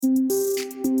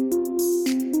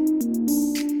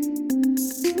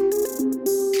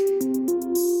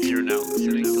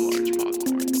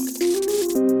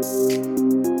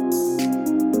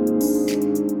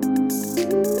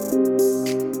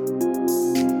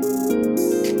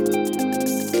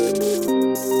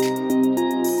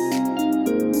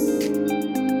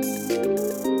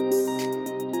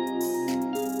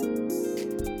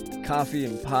coffee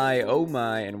and pie, oh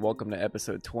my, and welcome to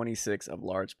episode 26 of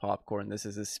Large Popcorn. This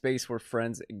is a space where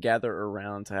friends gather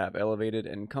around to have elevated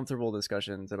and comfortable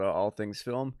discussions about all things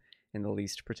film in the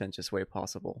least pretentious way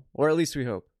possible, or at least we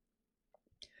hope.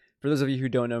 For those of you who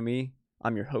don't know me,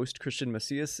 I'm your host, Christian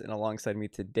Macias, and alongside me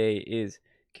today is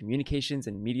Communications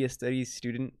and Media Studies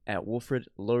student at Wilfrid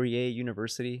Laurier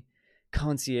University,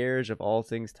 concierge of all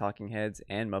things Talking Heads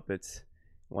and Muppets.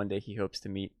 One day he hopes to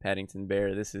meet Paddington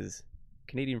Bear. This is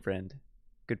Canadian friend,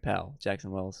 good pal,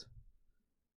 Jackson Wells.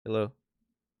 Hello.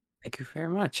 Thank you very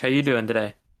much. How you doing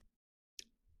today?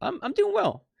 I'm doing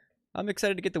well. I'm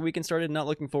excited to get the weekend started. Not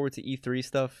looking forward to E3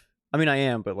 stuff. I mean, I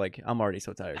am, but like I'm already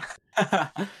so tired.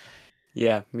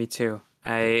 Yeah, me too.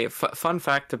 Fun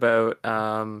fact about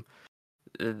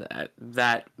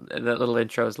that little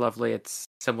intro is lovely. It's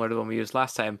similar to the one we used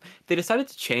last time. They decided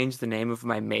to change the name of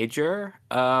my major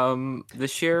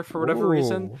this year for whatever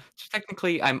reason. So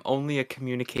technically, I'm only a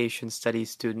communication studies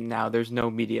student now. There's no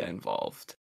media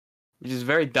involved, which is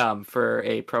very dumb for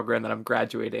a program that I'm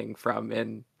graduating from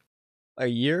in a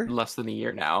year. Less than a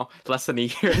year now.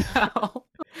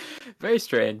 Very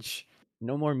strange.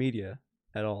 No more media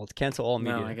at all. Cancel all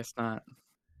media. No, I guess not.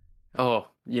 Oh,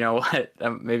 you know what?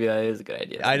 Maybe that is a good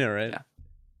idea. I know, right? Yeah.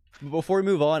 Before we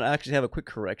move on, I actually have a quick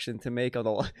correction to make on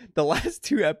the last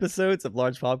two episodes of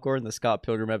Large Popcorn, the Scott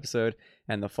Pilgrim episode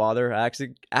and The Father. I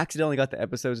actually accidentally got the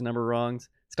episodes number wrong.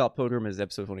 Scott Pilgrim is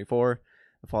episode 24,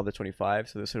 The Father 25,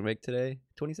 so this would make today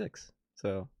 26.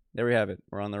 So there we have it.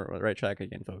 We're on the right track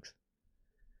again, folks.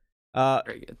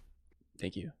 Very good.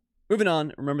 Thank you. Moving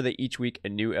on, remember that each week a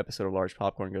new episode of Large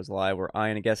Popcorn goes live where I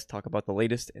and a guest talk about the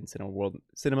latest in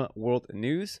cinema world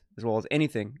news, as well as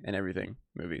anything and everything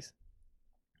movies.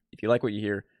 If you like what you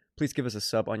hear, please give us a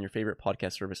sub on your favorite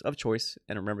podcast service of choice,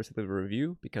 and remember to leave a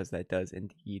review because that does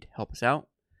indeed help us out.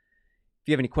 If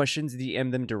you have any questions,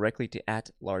 DM them directly to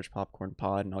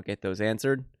 @LargePopcornPod, and I'll get those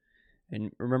answered.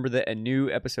 And remember that a new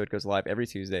episode goes live every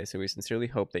Tuesday, so we sincerely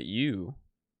hope that you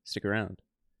stick around.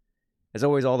 As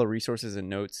always, all the resources and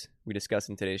notes we discuss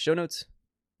in today's show notes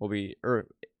will be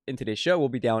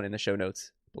down in the show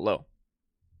notes below.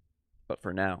 But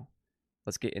for now,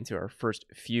 let's get into our first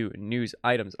few news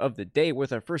items of the day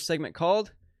with our first segment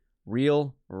called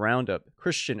Real Roundup.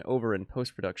 Christian over in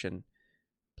post-production.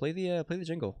 Play the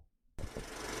jingle.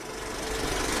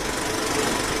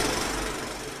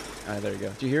 All right, there you go.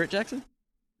 Did you hear it, Jackson?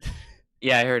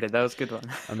 Yeah, I heard it. That was a good one.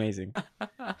 Amazing.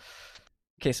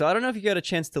 Okay, so I don't know if you got a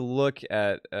chance to look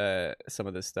at some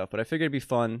of this stuff, but I figured it'd be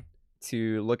fun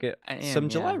to look at some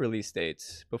July release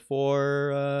dates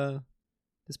before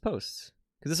this posts.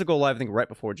 Because this will go live, I think, right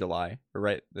before July, or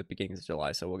right at the beginnings of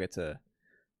July, so we'll get to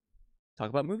talk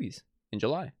about movies in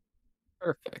July.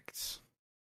 Perfect.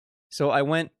 So I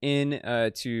went in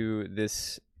to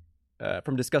this,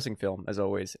 from Discussing Film, as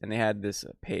always, and they had this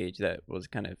page that was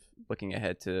kind of looking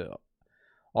ahead to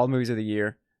all the movies of the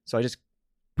year. So I just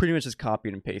pretty much just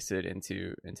copied and pasted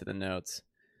into the notes.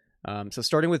 So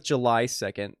starting with July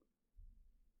 2nd,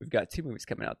 we've got two movies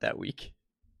coming out that week.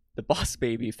 The Boss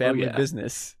Baby Family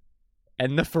Business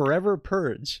and The Forever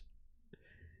Purge.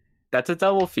 That's a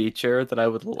double feature that I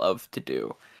would love to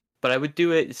do. But I would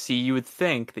do it, you would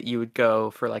think that you would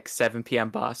go for like 7 p.m.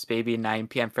 Boss Baby and 9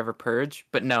 p.m. Forever Purge.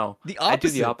 But no, I do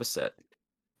the opposite.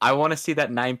 I want to see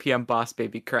that 9 p.m. Boss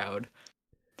Baby crowd.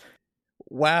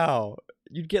 Wow.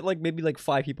 You'd get maybe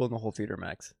 5 people in the whole theater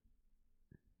max.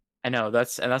 I know,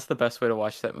 that's the best way to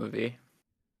watch that movie.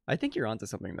 I think you're onto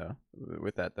something though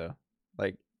with that though.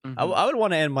 I would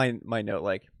want to end my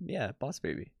note Boss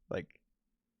Baby,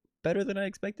 better than I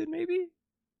expected. Maybe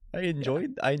I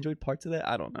enjoyed parts of that.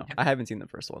 I don't know. I haven't seen the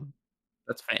first one.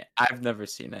 That's funny. I've never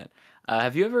seen it.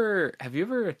 Have you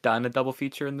ever done a double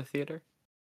feature in the theater?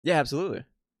 Yeah, absolutely.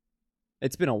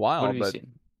 It's been a while. What have you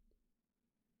seen?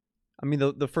 I mean,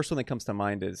 the first one that comes to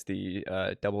mind is the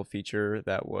double feature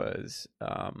that was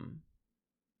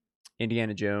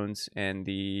Indiana Jones and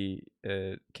the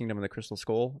Kingdom of the Crystal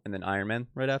Skull, and then Iron Man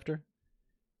right after.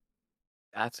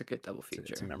 That's a good double feature.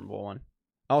 It's a memorable one.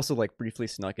 I also briefly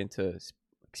snuck into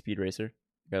Speed Racer.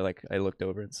 I looked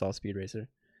over and saw Speed Racer.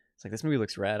 It's this movie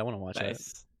looks rad. I want to watch that.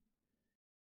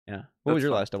 Yeah. What was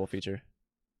your last double feature?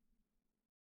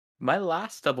 My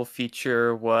last double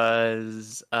feature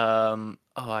was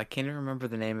I can't even remember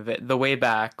the name of it. The Way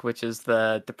Back, which is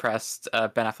the depressed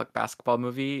Ben Affleck basketball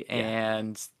movie,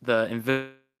 and the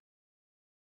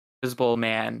Invisible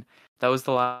Man. That was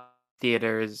the last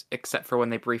theaters, except for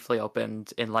when they briefly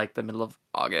opened in the middle of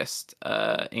August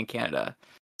in Canada.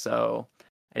 So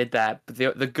I did that. But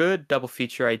the good double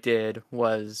feature I did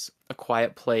was A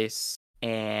Quiet Place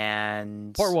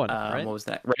and Part 1, right? What was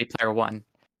that? Ready Player One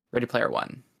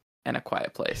and A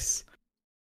Quiet Place.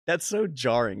 That's so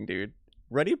jarring, dude.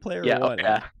 Ready Player Yeah, One.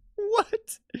 yeah.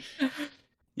 What?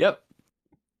 Yep.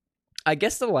 I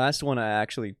guess the last one I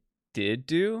actually did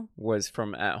do was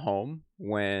from At Home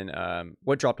when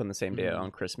what dropped on the same day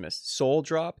on Christmas. Soul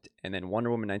dropped, and then Wonder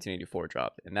Woman 1984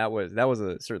 dropped, and that was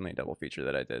certainly a double feature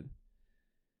that I did.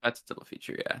 That's still a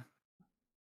feature, yeah.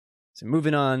 So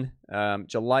moving on,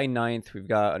 July 9th, we've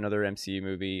got another MCU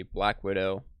movie, Black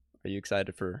Widow. Are you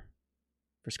excited for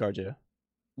ScarJo?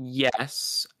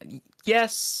 Yes.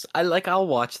 Yes. I'll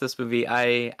watch this movie.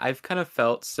 I've kind of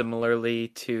felt similarly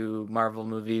to Marvel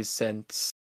movies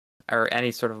or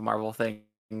any sort of Marvel thing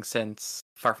since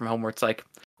Far From Home, where it's like,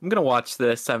 I'm gonna watch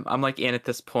this. I'm like in at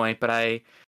this point, but I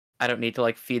don't need to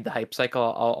like feed the hype cycle.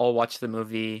 I'll watch the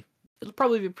movie. It'll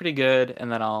probably be pretty good,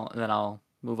 and then I'll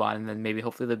move on, and then maybe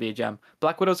hopefully there'll be a gem.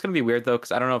 Black Widow's gonna be weird though,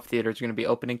 because I don't know if theaters are gonna be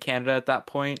open in Canada at that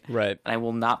point. Right. And I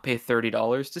will not pay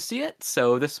 $30 to see it,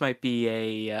 so this might be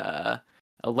a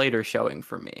later showing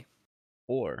for me.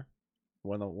 Or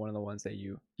one of the ones that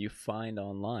you find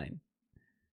online.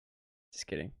 Just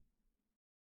kidding.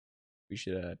 We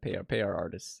should pay our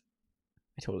artists.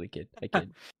 I totally kid. I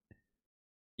kid.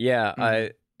 Yeah,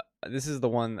 this is the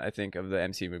one I think of the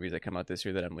MCU movies that come out this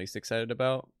year that I'm least excited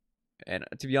about. And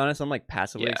to be honest, I'm like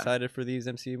passively excited for these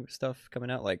MCU stuff coming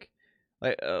out. Like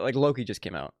Loki just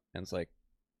came out, and it's like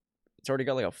it's already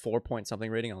got like a 4 point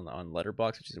something rating on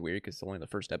Letterboxd, which is weird because only the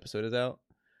first episode is out.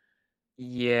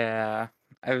 Yeah,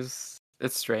 it's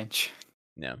strange.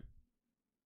 Yeah,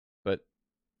 but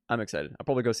I'm excited. I'll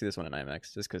probably go see this one in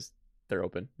IMAX just because they're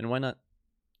open, and why not?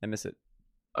 I miss it.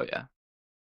 Oh yeah.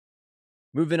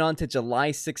 Moving on to July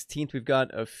 16th, we've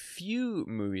got a few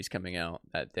movies coming out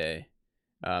that day.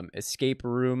 Escape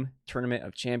Room Tournament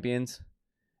of Champions,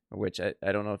 which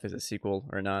I don't know if it's a sequel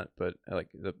or not, but I like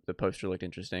the poster looked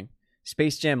interesting.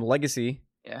 Space Jam Legacy,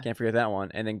 can't forget that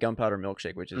one, and then Gunpowder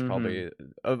Milkshake, which is probably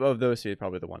of those two,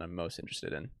 probably the one I'm most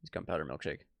interested in is Gunpowder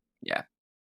Milkshake. Yeah,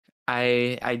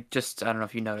 I don't know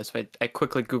if you noticed, but I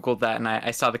quickly Googled that and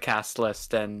I saw the cast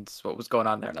list and what was going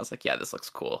on there, and I was like, yeah, this looks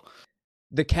cool.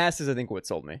 The cast is, I think, what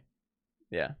sold me.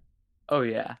 Yeah. Oh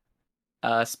yeah.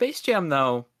 Space Jam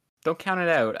though, don't count it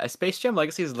out. Space Jam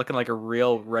Legacy is looking like a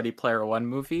real Ready Player One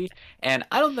movie, and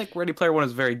I don't think Ready Player One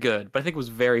is very good, but I think it was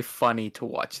very funny to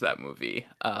watch that movie.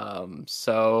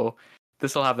 So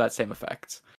this will have that same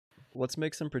effect. Let's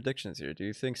make some predictions here. Do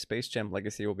you think Space Jam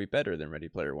Legacy will be better than Ready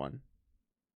Player One?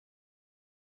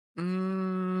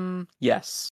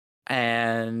 Yes,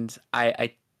 and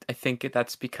I think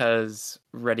that's because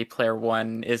Ready Player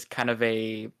One is kind of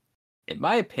in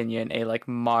my opinion, a like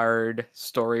marred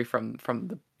story from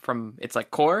its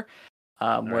like core,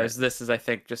 whereas this is, I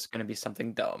think, just going to be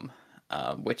something dumb,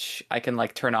 which I can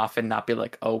like turn off and not be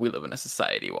like, oh, we live in a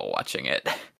society while watching it.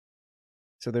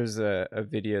 So there's a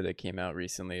video that came out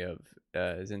recently of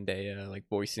Zendaya like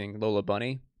voicing Lola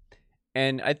Bunny.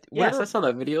 And yes, I saw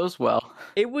that video as well.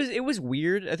 It was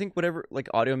weird. I think whatever like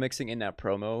audio mixing in that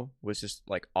promo was just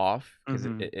like off because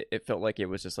it felt like it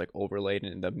was just like overlaid,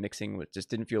 and the mixing just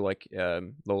didn't feel like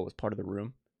Lola was part of the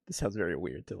room. This sounds very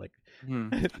weird to like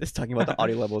it's talking about the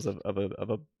audio levels of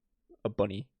a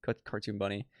bunny, cartoon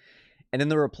bunny. And then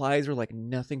the replies were like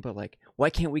nothing but like, why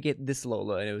can't we get this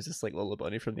Lola? And it was just like Lola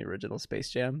Bunny from the original Space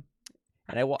Jam.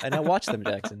 And I watched them,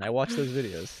 Jackson. I watched those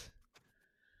videos.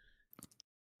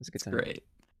 It's a good time. Great.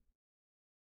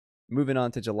 Moving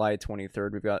on to July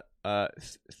 23rd, we've got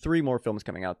 3 more films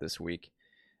coming out this week.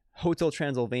 Hotel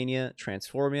Transylvania,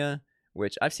 Transformia,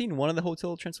 which I've seen one of the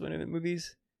Hotel Transylvania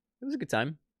movies. It was a good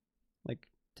time. Like,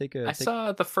 I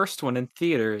saw the first one in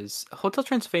theaters. Hotel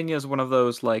Transylvania is one of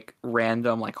those like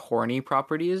random like horny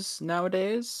properties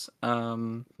nowadays.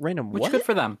 Random which what? Good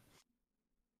for them.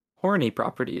 Horny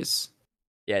properties.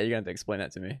 Yeah, you're gonna have to explain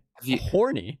that to me.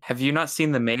 Horny? Have you not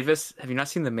seen the Mavis? Have you not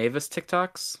seen the Mavis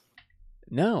TikToks?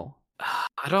 No.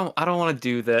 I don't want to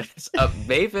do this.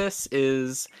 Mavis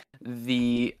is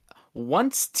the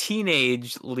once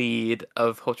teenage lead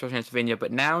of Hotel Transylvania,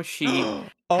 but now she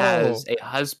has a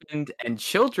husband and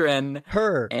children.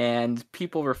 And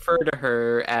people refer to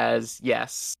her as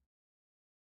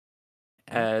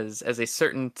as a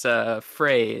certain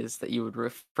phrase that you would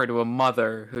refer to a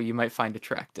mother who you might find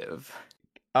attractive.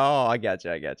 Oh, I got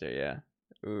you. Yeah.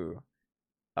 Ooh,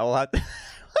 I will have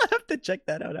to check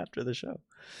that out after the show.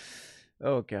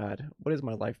 Oh God, what is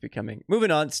my life becoming?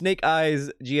 Moving on, Snake Eyes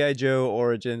G.I. Joe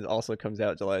Origins also comes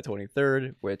out July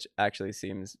 23rd, which actually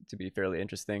seems to be fairly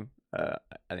interesting. I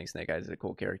think Snake Eyes is a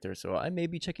cool character, so I may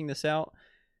be checking this out.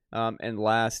 And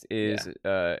last is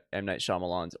M. Night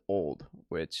Shyamalan's Old,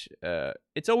 which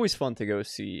it's always fun to go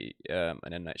see an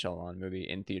M. Night Shyamalan movie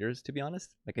in theaters, to be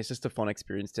honest. Like, it's just a fun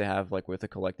experience to have like with a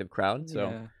collective crowd.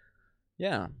 So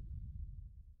Yeah.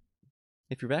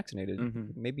 If you're vaccinated,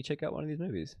 Hmm. maybe check out one of these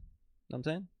movies. Know what I'm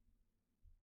saying?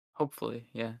 Hopefully,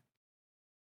 yeah.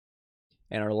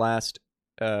 And our last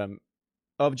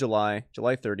of July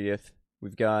 30th,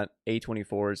 we've got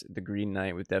A24's The Green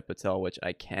Knight with Dev Patel, which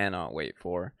I cannot wait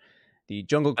for. The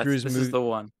Jungle Cruise This is movie. the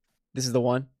one. This is the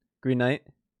one? Green Knight?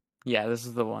 Yeah, this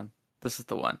is the one. This is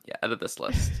the one. Yeah, out of this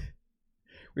list.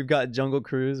 We've got Jungle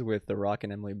Cruise with The Rock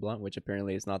and Emily Blunt, which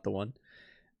apparently is not the one.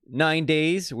 9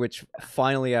 Days, which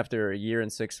finally, after a year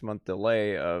and 6 month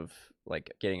delay of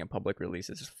like getting a public release,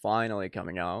 is finally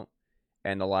coming out.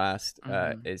 And the last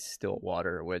Hmm. is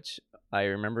Stillwater, which I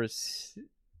remember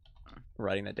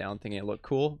writing that down, thinking it looked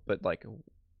cool, but like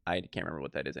I can't remember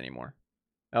what that is anymore.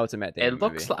 Oh, it's a Matt Damon It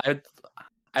looks movie. like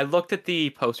I looked at the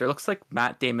poster. It looks like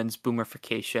Matt Damon's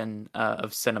boomerification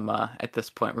of cinema at this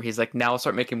point, where he's like, now I'll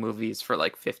start making movies for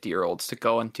like 50-year-olds to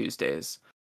go on Tuesdays.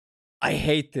 I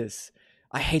hate this.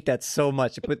 I hate that so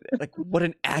much. But like, what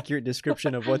an accurate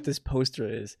description of what this poster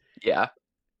is. Yeah.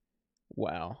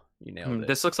 Wow, you nailed it.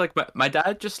 This looks like my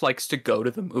dad just likes to go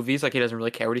to the movies. Like he doesn't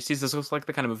really care what he sees. This looks like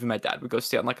the kind of movie my dad would go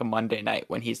see on like a Monday night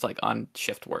when he's like on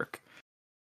shift work.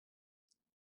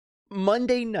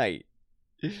 Monday night.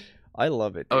 I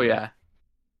love it, Oh dude. yeah.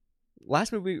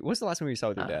 Last movie. What's the last movie you saw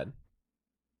with your dad?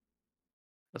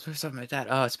 That's what I saw with my dad.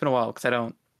 Oh, it's been a while because I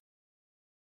don't.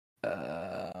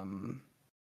 Um.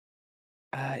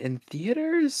 In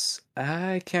theaters,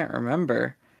 I can't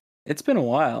remember. It's been a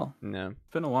while. No.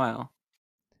 It's been a while.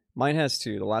 Mine has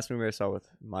two. The last movie I saw with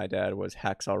my dad was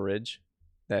Hacksaw Ridge,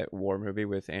 that war movie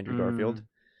with Andrew Garfield,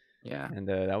 Yeah. and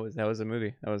that was a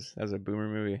movie. That was a boomer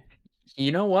movie.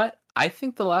 You know what? I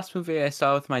think the last movie I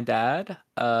saw with my dad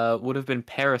would have been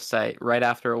Parasite right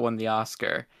after it won the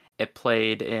Oscar. It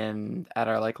played in at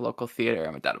our like local theater,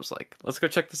 and my dad was like, "Let's go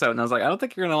check this out." And I was like, "I don't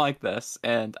think you're gonna like this,"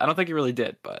 and I don't think he really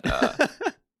did. But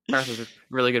Parasite's a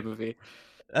really good movie.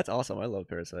 That's awesome. I love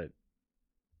Parasite.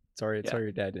 Sorry Yeah,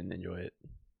 your dad didn't enjoy it.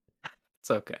 it's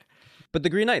okay. But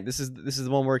The Green Knight, this is the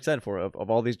one we're excited for of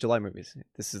all these July movies.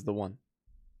 This is the one.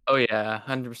 Oh yeah,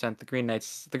 100%. The Green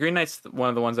Knight's one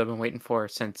of the ones I've been waiting for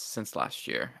since last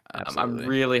year. I'm Absolutely.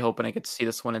 really hoping I get to see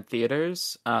this one in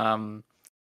theaters.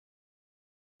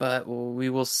 But we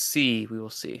will see. We will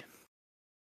see.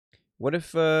 What if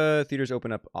theaters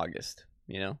open up August?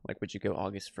 You know, like would you go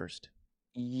August 1st?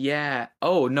 Yeah.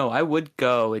 Oh no, I would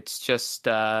go. It's just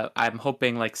I'm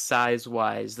hoping like size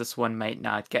wise, this one might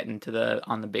not get into the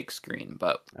on the big screen,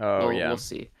 but Oh we'll yeah,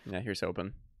 see. yeah. Here's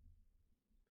hoping.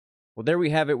 Well, there we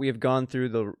have it. We have gone through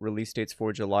the release dates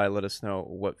for July. Let us know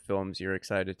what films you're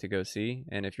excited to go see,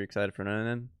 and if you're excited for none of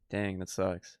them, dang, that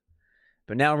sucks.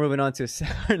 But now we're moving on to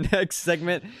our next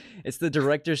segment. It's the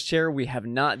director's chair. We have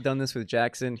not done this with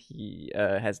Jackson. He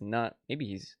has not. Maybe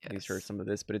he's heard some of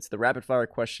this, but it's the rapid fire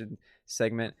question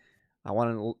segment. I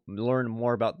want to learn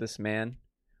more about this man.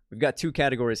 We've got two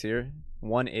categories here.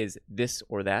 One is this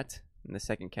or that, and the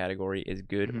second category is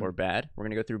good or bad. We're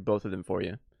gonna go through both of them for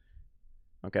you.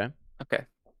 Okay. Okay.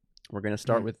 We're gonna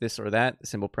start with this or that. The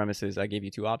simple premise is I gave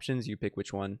you two options. You pick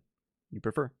which one you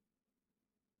prefer.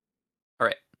 All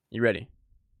right. You ready?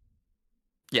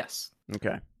 Yes.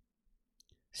 Okay.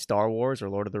 Star Wars or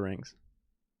Lord of the Rings?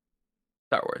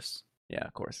 Star Wars. Yeah,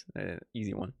 of course.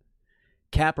 Easy one.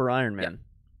 Cap or Iron Man?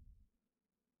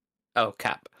 Yeah. Oh,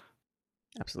 Cap.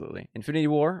 Absolutely. Infinity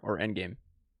War or Endgame?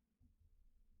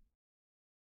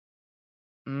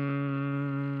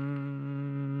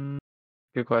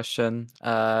 Good question.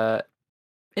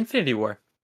 Infinity War.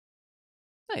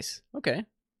 Nice. Okay.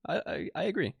 I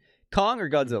agree. Kong or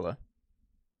Godzilla?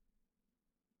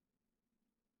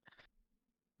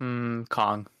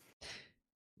 Kong.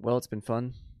 Well, it's been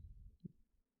fun.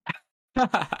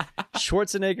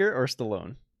 Schwarzenegger or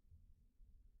Stallone?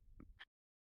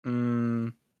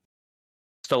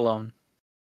 Stallone.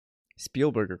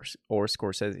 Spielberg or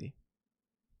Scorsese?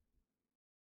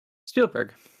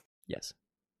 Spielberg. Yes.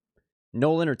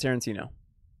 Nolan or Tarantino?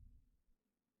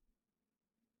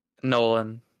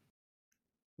 Nolan.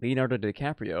 Leonardo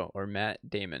DiCaprio or Matt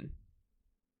Damon?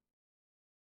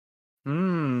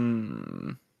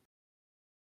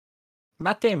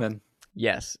 Matt Damon.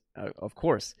 Yes, of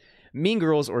course. Mean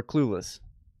Girls or Clueless?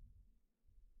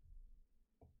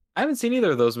 I haven't seen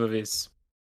either of those movies.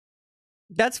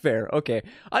 That's fair. Okay.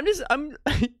 I'm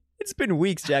it's been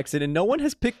weeks, Jackson, and no one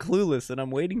has picked Clueless, and I'm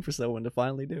waiting for someone to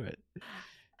finally do it.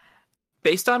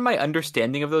 Based on my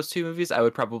understanding of those two movies, I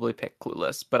would probably pick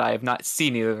Clueless, but I have not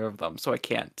seen either of them, so I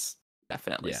can't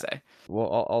definitely say.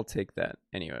 Well, I'll take that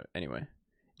anyway.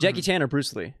 Jackie Chan or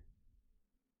Bruce Lee?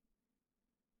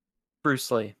 Bruce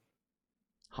Lee.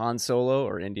 Han Solo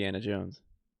or Indiana Jones?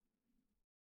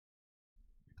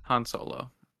 Han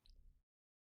Solo.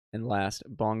 And last,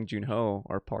 Bong Joon-ho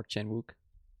or Park Chan-wook.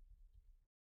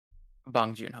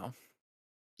 Bong Joon-ho.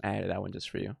 I added that one just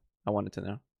for you. I wanted to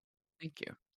know. Thank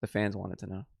you. The fans wanted to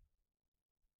know.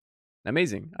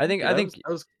 Amazing. I think That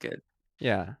was good.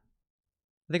 Yeah.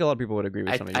 I think a lot of people would agree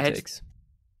with some of your takes.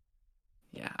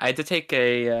 I had to take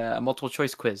a multiple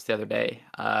choice quiz the other day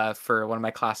for one of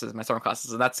my classes, my summer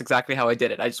classes, and that's exactly how I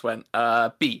did it. I just went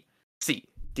B, C,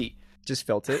 D. Just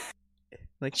felt it.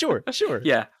 Like, sure.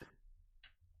 Yeah.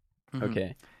 Mm-hmm.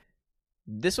 Okay.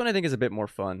 This one I think is a bit more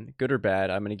fun. Good or bad?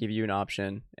 I'm going to give you an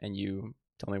option, and you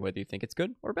tell me whether you think it's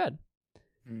good or bad.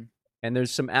 Mm-hmm. And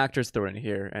there's some actors thrown in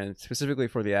here, and specifically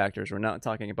for the actors, we're not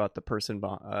talking about the person,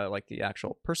 like the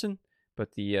actual person,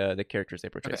 but the characters they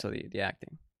portray. Okay. So the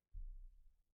acting.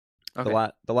 Okay.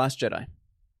 The Last Jedi.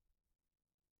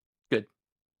 Good.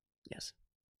 Yes.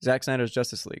 Zack Snyder's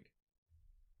Justice League.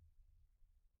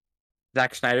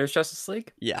 Zack Snyder's Justice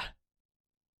League? Yeah.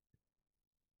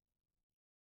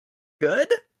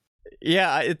 Good?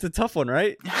 Yeah, it's a tough one,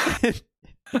 right?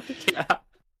 Yeah.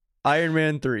 Iron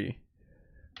Man 3.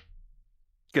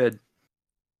 Good.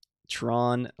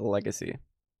 Tron Legacy.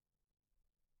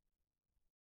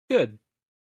 Good.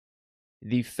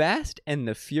 The Fast and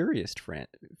the Furious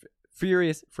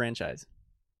franchise.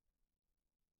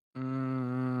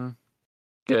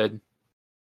 Good.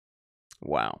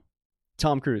 Wow.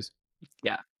 Tom Cruise.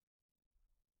 Yeah.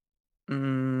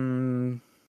 Good.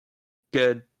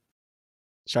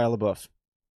 Shia LaBeouf.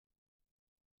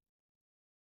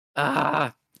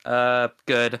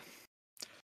 Good.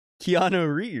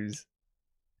 Keanu Reeves.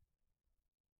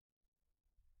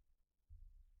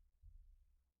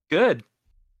 Good.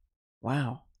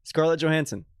 Wow. Scarlett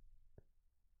Johansson.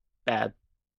 Bad.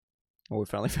 Oh, we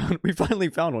finally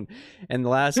found one. And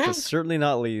last but certainly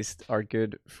not least, our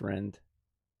good friend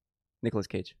Nicolas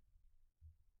Cage.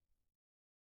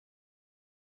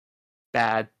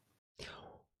 Bad.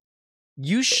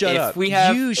 You shut up.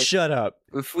 Shut up.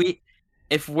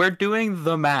 If we're doing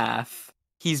the math,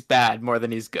 he's bad more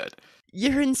than he's good.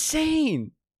 You're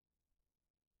insane.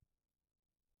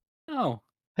 No.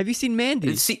 Have you seen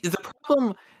Mandy? See, the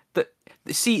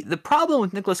problem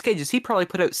with Nicolas Cage is he probably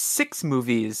put out 6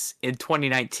 movies in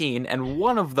 2019, and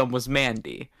one of them was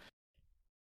Mandy.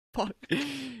 I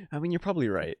mean, you're probably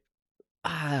right.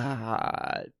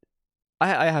 I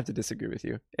have to disagree with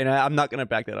you, and I'm not going to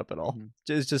back that up at all.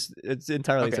 It's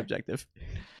entirely subjective.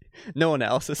 No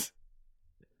analysis.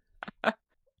 That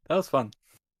was fun.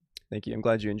 Thank you. I'm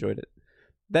glad you enjoyed it.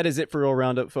 That is it for Roll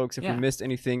Roundup, folks. If we missed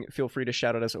anything, feel free to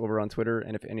shout at us over on Twitter.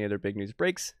 And if any other big news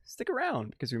breaks, stick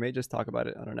around because we may just talk about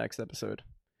it on our next episode.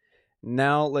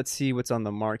 Now, let's see what's on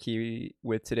the marquee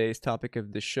with today's topic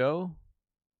of the show.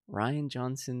 Rian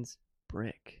Johnson's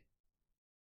Brick.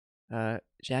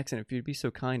 Jackson, if you'd be so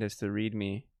kind as to read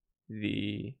me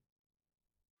the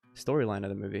storyline of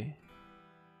the movie.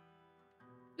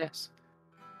 Yes.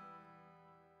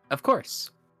 Of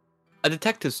course. A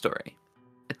detective story.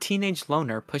 A teenage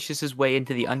loner pushes his way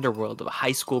into the underworld of a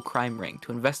high school crime ring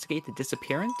to investigate the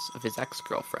disappearance of his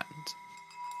ex-girlfriend.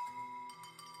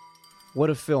 What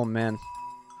a film, man.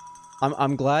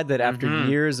 I'm glad that after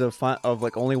years of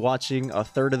like only watching a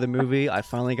third of the movie, I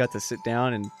finally got to sit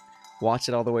down and watch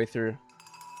it all the way through.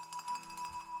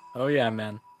 Oh yeah,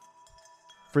 man.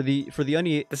 For the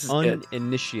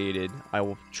uninitiated,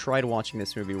 I tried watching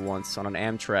this movie once on an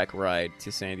Amtrak ride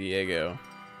to San Diego,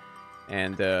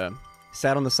 and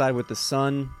sat on the side with the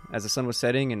sun as the sun was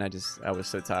setting, and I was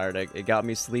so tired. It got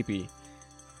me sleepy.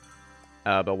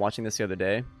 But watching this the other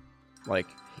day, like,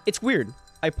 it's weird.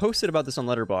 I posted about this on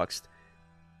Letterboxd.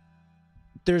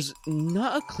 There's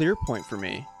not a clear point for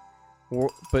me,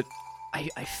 but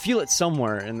I feel it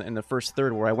somewhere in the first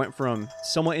third where I went from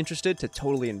somewhat interested to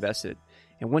totally invested.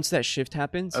 And once that shift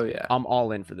happens, I'm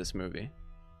all in for this movie.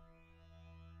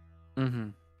 Mm-hmm.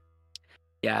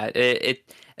 Yeah,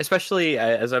 it especially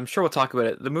as I'm sure we'll talk about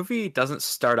it. The movie doesn't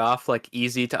start off like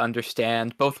easy to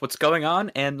understand both what's going on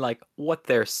and like what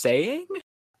they're saying.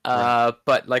 Right.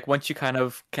 But like once you kind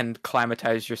of can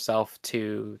climatize yourself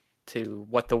to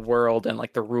what the world and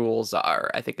like the rules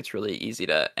are, I think it's really easy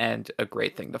and a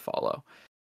great thing to follow.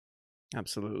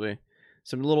 Absolutely.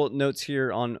 Some little notes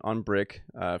here on Brick,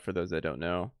 for those that don't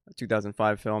know. A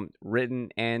 2005 film written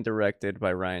and directed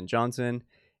by Rian Johnson.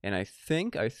 And I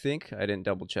think, I didn't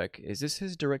double check. Is this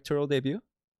his directorial debut?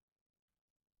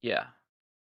 Yeah.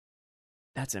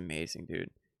 That's amazing, dude.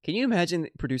 Can you imagine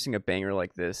producing a banger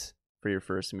like this for your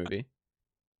first movie?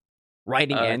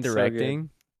 Writing and directing?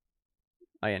 So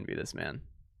I envy this man.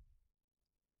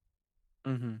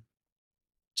 Mm-hmm.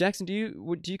 Jackson, do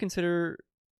you consider,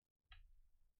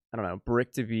 I don't know,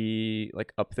 Brick to be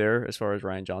like up there as far as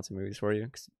Rian Johnson movies for you?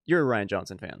 'Cause you're a Rian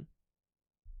Johnson fan.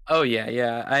 Oh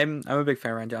yeah. I'm a big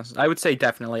fan of Ryan Johnson. I would say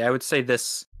definitely. I would say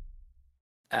this.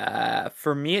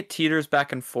 For me, it teeters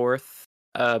back and forth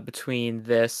between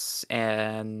this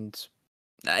and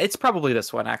it's probably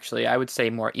this one actually. I would say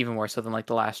even more so than like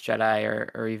The Last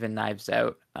Jedi or even Knives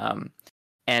Out.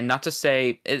 And not to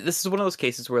say this is one of those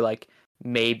cases where like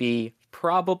maybe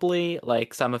probably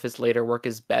like some of his later work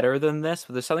is better than this,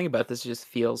 but there's something about this that just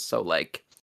feels so like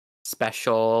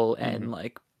special Hmm. and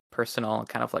like personal and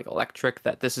kind of like electric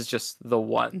that this is just the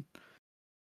one.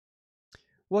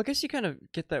 Well, I guess you kind of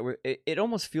get that. It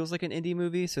almost feels like an indie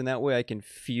movie, so in that way, I can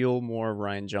feel more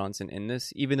Ryan Johnson in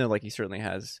this, even though like he certainly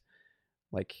has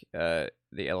like the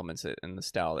elements and the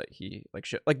style that he like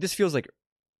like this feels like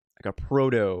a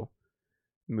proto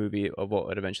movie of what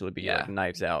would eventually be like Yeah.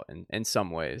 Knives Out in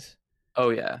some ways. Oh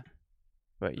yeah.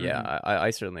 But yeah, Hmm.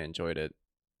 I certainly enjoyed it.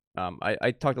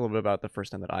 I talked a little bit about the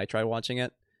first time that I tried watching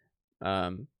it.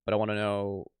 But I want to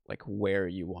know like where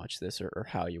you watched this or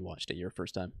how you watched it your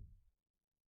first time.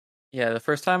 Yeah, the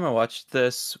first time I watched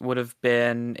this would have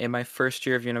been in my first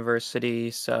year of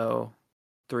university, so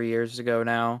 3 years ago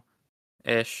now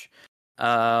ish.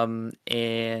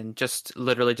 And just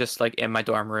literally just like in my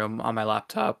dorm room on my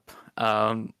laptop,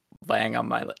 laying on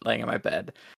my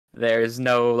bed. There's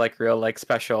no like real like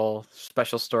special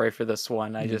story for this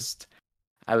one. Hmm.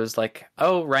 I was like,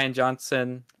 oh, Ryan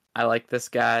Johnson, I like this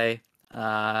guy.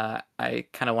 I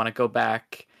kind of want to go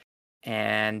back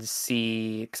and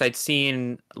see because I'd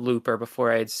seen Looper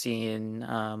before I'd seen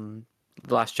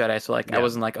The Last Jedi, so like I Yeah.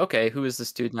 wasn't like, okay, who is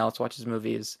this dude? Now let's watch his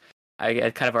movies.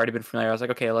 I'd kind of already been familiar. I was like,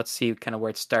 okay, let's see kind of where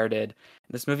it started.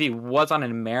 This movie was on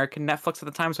an American Netflix at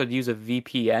the time, so I'd use a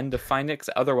VPN to find it because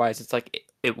otherwise it's like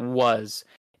it was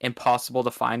impossible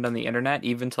to find on the internet,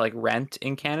 even to like rent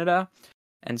in Canada.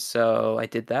 And so I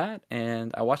did that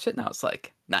and I watched it and I was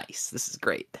like, nice, this is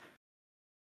great.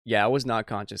 Yeah, I was not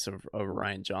conscious of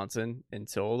Ryan Johnson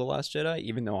until The Last Jedi,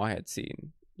 even though I had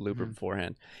seen Looper Mhm.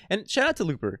 beforehand. And shout out to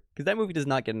Looper, because that movie does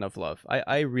not get enough love.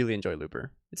 I really enjoy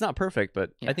Looper. It's not perfect,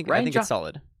 but I Yeah, think I Ryan think it's John.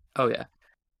 solid. Oh yeah,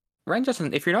 Ryan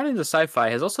Johnson, if you're not into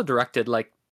sci-fi, has also directed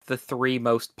like the three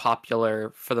most popular,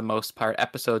 for the most part,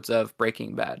 episodes of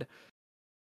Breaking Bad: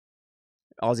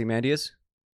 Ozymandias.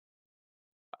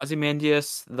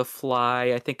 Ozymandias, The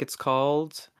Fly, I think it's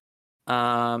called,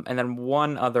 and then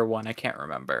one other one I can't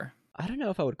remember. I don't know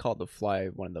if I would call The Fly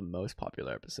one of the most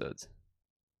popular episodes.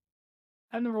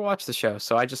 I've never watched the show,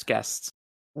 so I just guessed.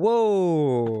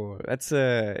 Whoa, that's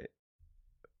a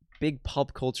big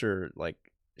pop culture like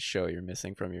show you're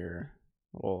missing from your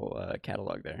whole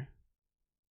catalog there.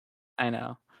 I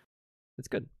know. That's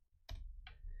good.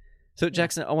 So Yeah,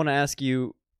 Jackson, I want to ask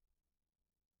you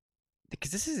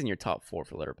because this is in your top four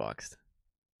for Letterboxd.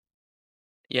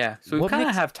 yeah. So we What kind of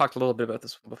makes have talked a little bit about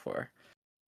this one before.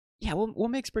 yeah? What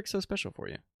makes Brick so special for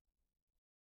you?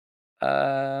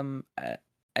 Um, I,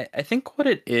 I think what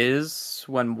it is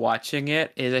when watching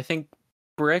it is I think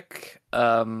Brick,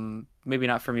 maybe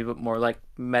not for me, but more like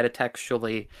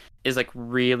metatextually, is like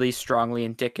really strongly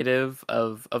indicative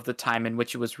of the time in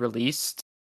which it was released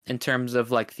in terms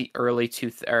of like the early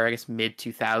or I guess mid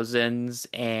 2000s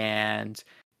and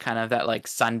kind of that like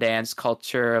Sundance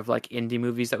culture of like indie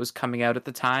movies that was coming out at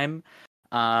the time.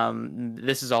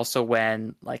 This is also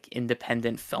when like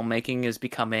independent filmmaking is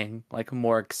becoming like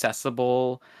more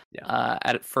accessible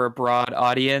Yeah, for a broad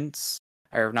audience,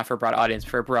 or not for a broad audience,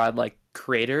 for a broad like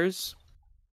creators.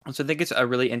 And so I think it's a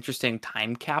really interesting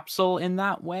time capsule in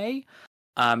that way.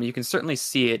 You can certainly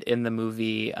see it in the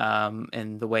movie,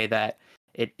 in the way that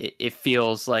it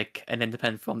feels like an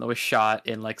independent film that was shot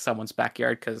in like someone's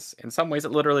backyard, because in some ways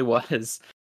it literally was,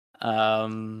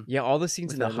 yeah. All the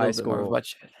scenes in with the a high little bit more of a school,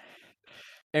 budget.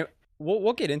 and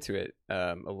we'll get into it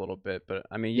a little bit. But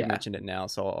I mean, you Yeah. mentioned it now,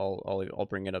 so I'll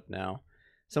bring it up now.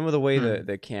 Some of the way Mm.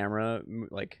 the camera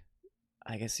like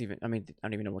I guess even I mean I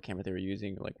don't even know what camera they were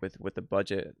using like with the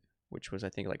budget, which was I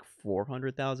think like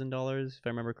 $400,000 if I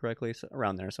remember correctly, so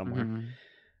around there somewhere. Hmm.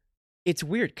 It's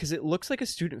weird because it looks like a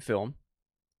student film,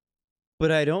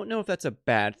 but I don't know if that's a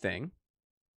bad thing.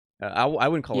 I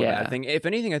wouldn't call it a bad Yeah. thing. If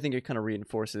anything, I think it kind of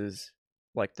reinforces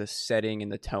like the setting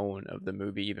and the tone of the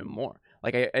movie even more.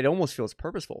 Like it almost feels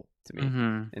purposeful to me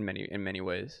Hmm. in many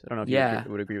ways. I don't know if you Yeah.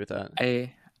 would agree with that.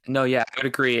 I no, yeah, I would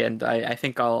agree, and I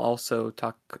think I'll also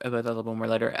talk about that a little bit more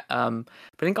later. But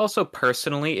I think also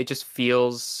personally, it just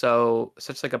feels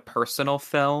such like a personal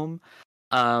film.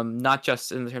 Not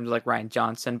just in terms of like Ryan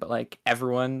Johnson, but like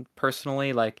everyone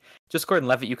personally, like just Gordon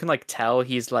Levitt. You can like tell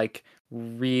he's like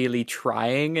really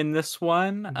trying in this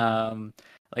one. Hmm.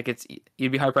 Like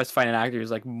you'd be hard pressed to find an actor who's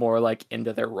like more like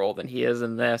into their role than he is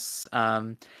in this.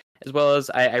 As well as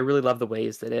I really love the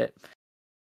ways that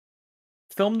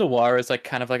film noir is like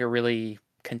kind of like a really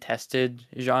contested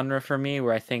genre for me,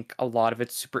 where I think a lot of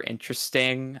it's super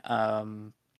interesting,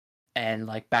 and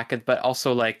like but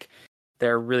also like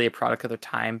they're really a product of their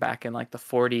time back in like the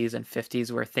 40s and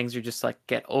 50s, where things are just like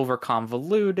get over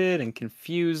convoluted and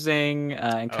confusing,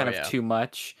 and Oh kind of yeah. too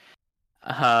much.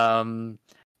 Um,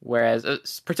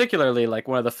 Whereas, particularly like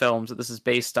one of the films that this is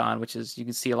based on, which is you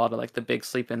can see a lot of like The Big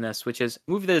Sleep in this, which is a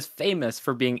movie that is famous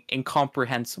for being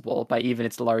incomprehensible by even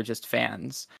its largest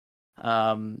fans.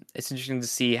 It's interesting to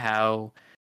see how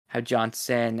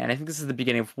Johnson, and I think this is the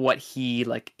beginning of what he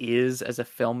like is as a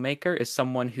filmmaker, is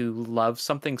someone who loves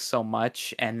something so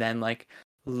much and then like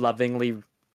lovingly,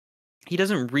 he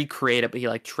doesn't recreate it, but he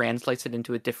like translates it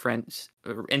into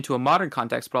into a modern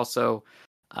context, but also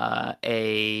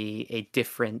a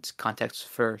different context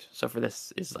for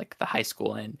this is like the high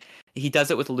school, and he does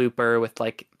it with Looper. With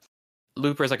like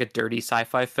Looper is like a dirty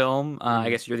sci-fi film. I Mm.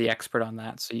 guess you're the expert on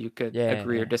that, so you could Yeah,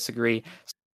 agree or yeah. disagree.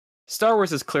 Star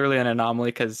Wars is clearly an anomaly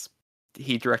because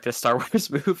he directed a Star Wars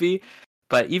movie,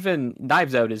 but even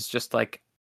Knives Out is just like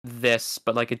this,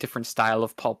 but like a different style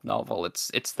of pulp novel.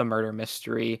 It's the murder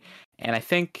mystery, and I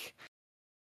think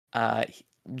uh,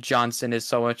 Johnson is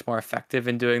so much more effective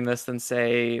in doing this than,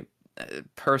 say,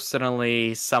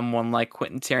 personally, someone like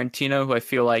Quentin Tarantino, who I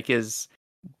feel like is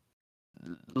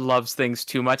loves things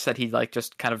too much that he like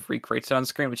just kind of recreates it on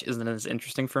screen, which isn't as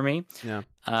interesting for me. Yeah.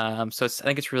 So I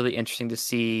think it's really interesting to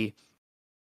see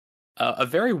a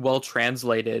very well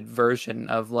translated version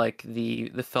of like the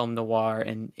film noir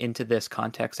and into this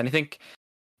context, and I think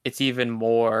it's even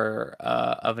more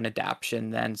of an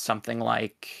adaptation than something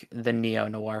like the neo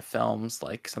noir films,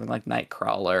 like something like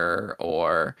Nightcrawler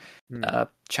or Mm.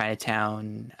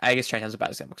 Chinatown. I guess Chinatown's a bad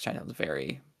example because Chinatown's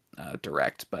very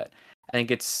direct, but I think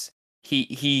it's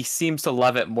he seems to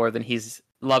love it more than he's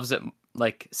loves it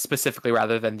like specifically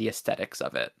rather than the aesthetics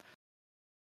of it.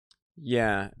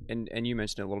 Yeah, and you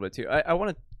mentioned it a little bit too. I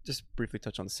want to just briefly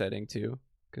touch on setting too,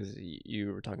 because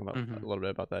you were talking about Mm-hmm. a little bit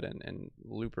about that and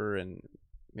Looper and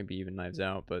maybe even Knives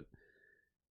Out, but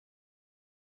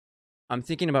I'm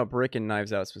thinking about Brick and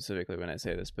Knives Out specifically when I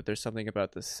say this. But there's something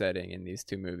about the setting in these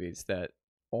two movies that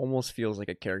almost feels like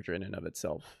a character in and of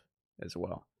itself as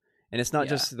well. And it's not Yeah.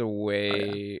 just the Oh yeah.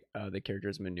 way the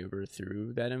characters maneuver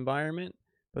through that environment,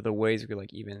 but the ways we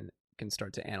like even can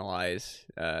start to analyze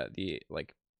the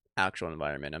like actual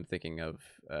environment. I'm thinking of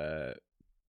the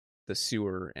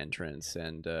sewer entrance,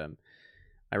 and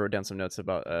I wrote down some notes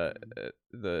about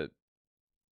the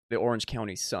Orange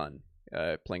County Sun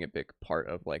playing a big part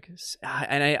of like,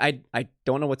 and I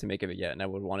don't know what to make of it yet, and I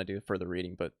would want to do further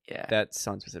reading, but Yeah. that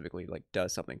sun specifically like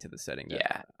does something to the setting that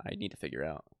Yeah. I need to figure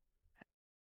out.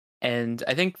 And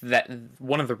I think that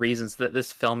one of the reasons that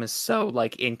this film is so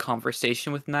like in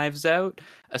conversation with Knives Out,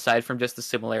 aside from just the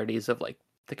similarities of like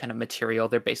the kind of material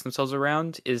they're based themselves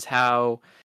around, is how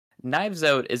Knives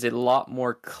Out is a lot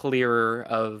more clearer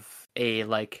of a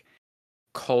like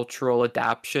cultural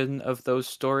adaptation of those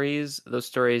stories.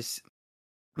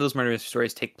 Those murder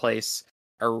stories take place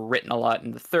are written a lot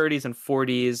in the 30s and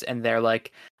 40s, and they're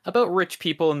like about rich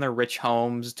people in their rich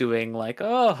homes doing like,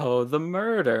 oh, the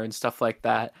murder and stuff like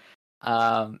that.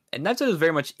 And Knives Out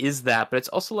very much is that, but it's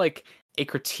also like a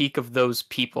critique of those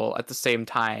people at the same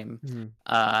time. Mhm.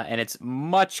 And it's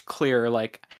much clearer.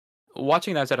 Like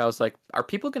watching Knives Out, I was like, are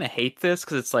people gonna hate this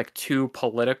because it's like too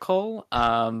political?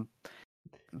 And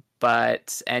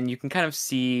you can kind of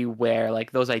see where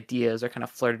like those ideas are kind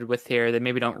of flirted with here. They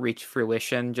maybe don't reach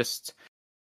fruition, just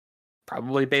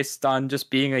probably based on just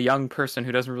being a young person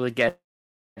who doesn't really get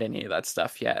any of that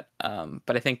stuff yet.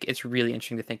 But I think it's really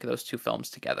interesting to think of those two films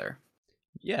together.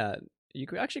 Yeah, you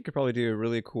could probably do a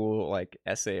really cool like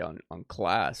essay on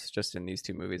class just in these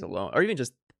two movies alone, or even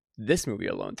just this movie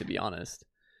alone. To be honest,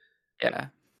 Yeah.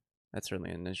 that's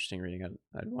certainly an interesting reading.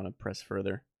 I'd want to press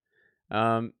further.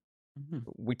 Um, Mhm.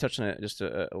 we touched on it just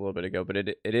a little bit ago, but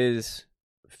it is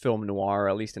film noir,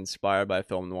 at least inspired by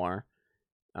film noir.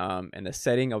 And the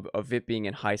setting of it being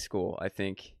in high school, I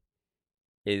think,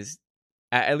 is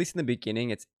at least in the beginning,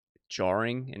 it's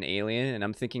jarring and alien. And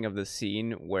I'm thinking of the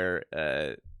scene where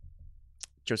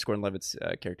Joseph Gordon-Levitt's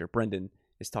character Brendan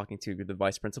is talking to the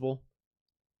vice principal,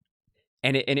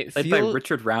 and it Played by feels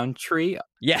Richard Roundtree,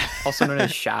 yeah, also known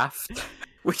as Shaft,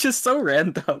 which is so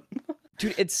random.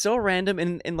 dude, it's so random,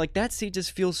 and like that scene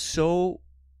just feels so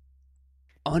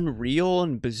unreal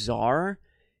and bizarre,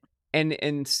 and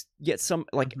yet some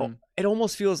like Mhm. it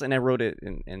almost feels, and I wrote it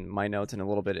in my notes and a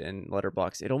little bit in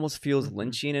Letterboxd. It almost feels Mhm.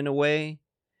 Lynchian in a way,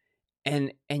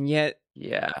 and yet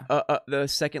Yeah. the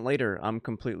second later I'm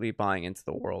completely buying into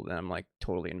the world and I'm like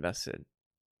totally invested,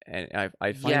 and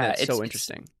I find Yeah, that so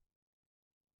interesting.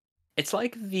 It's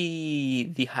like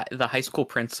the high school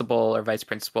principal or vice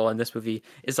principal in this movie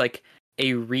is like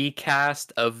a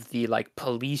recast of the like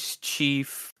police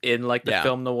chief in like the Yeah.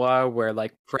 film noir, where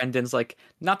like Brendan's like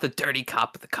not the dirty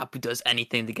cop, but the cop who does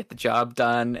anything to get the job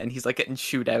done, and he's like getting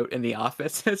chewed out in the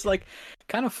office. It's like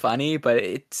kind of funny, but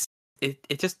it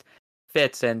just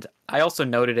fits. And I also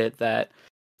noted it that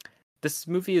this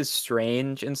movie is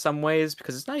strange in some ways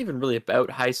because it's not even really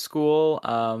about high school.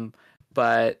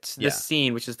 But this Yeah.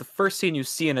 scene, which is the first scene you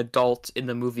see an adult in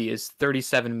the movie, is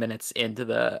 37 minutes into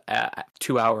the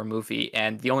 2 hour movie,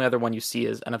 and the only other one you see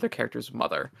is another character's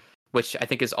mother, which I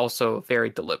think is also very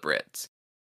deliberate.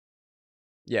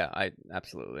 Yeah, I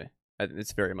absolutely.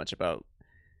 It's very much about.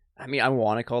 I mean, I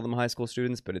want to call them high school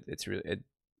students, but it's really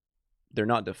they're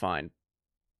not defined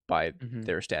by Hmm.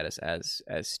 their status as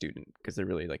student because they're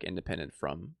really like independent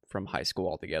from high school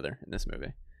altogether in this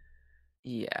movie.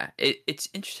 Yeah, it's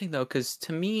interesting though, because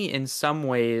to me, in some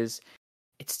ways,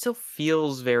 it still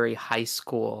feels very high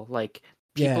school. Like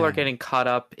people are Yeah. getting caught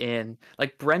up in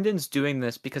like Brendan's doing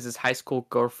this because his high school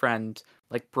girlfriend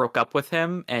like broke up with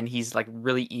him and he's like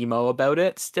really emo about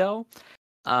it still.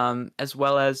 As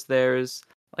well as there's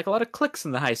like a lot of cliques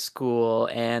in the high school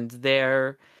and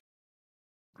they're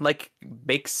like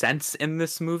makes sense in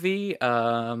this movie.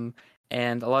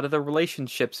 And a lot of the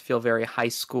relationships feel very high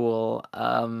school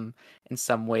in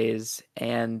some ways,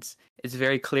 and it's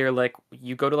very clear like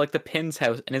you go to like the Pin's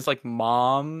house and his like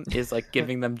mom is like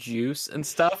giving them juice and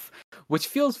stuff, which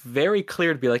feels very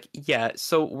clear to be like, yeah,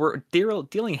 so we're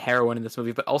dealing heroin in this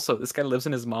movie, but also this guy lives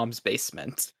in his mom's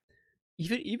basement.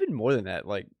 Even more than that,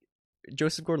 like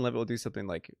Joseph Gordon-Levitt will do something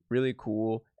like really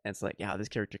cool, and it's like, yeah, this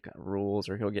character kind of rules,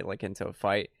 or he'll get like into a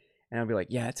fight, and I'll be like,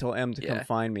 yeah, tell Em to come Yeah.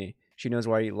 find me. She knows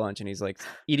where I eat lunch, and he's like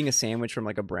eating a sandwich from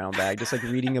like a brown bag, just like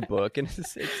reading a book, and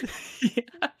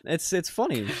Yeah. it's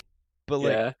funny, but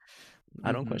like Yeah.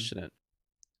 I don't Hmm. question it.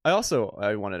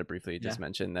 I wanted to briefly Yeah. just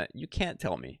mention that you can't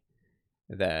tell me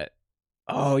that.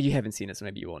 Oh, you haven't seen it, so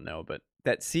maybe you won't know. But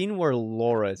that scene where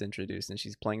Laura is introduced and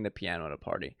she's playing the piano at a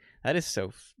party, that is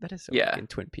so Yeah. fucking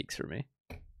Twin Peaks for me.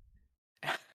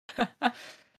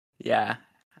 Yeah.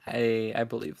 I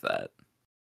believe that.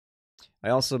 I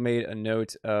also made a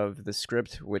note of the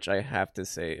script, which I have to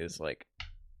say is like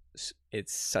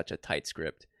it's such a tight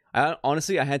script.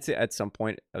 Honestly, I had to at some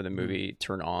point of the Mhm. movie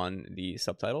turn on the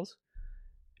subtitles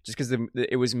just because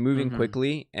it was moving Mhm.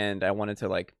 quickly, and I wanted to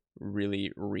like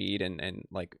really read and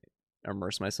like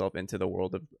immerse myself into the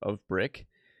world of Brick,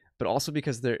 but also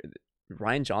because there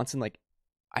Ryan Johnson, like,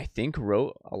 I think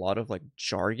wrote a lot of like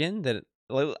jargon that,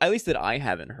 well, at least that I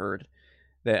haven't heard,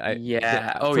 that I that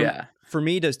Yeah. Oh from yeah. for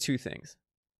me does two things.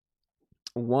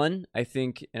 One, I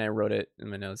think, and I wrote it in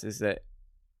my notes, is that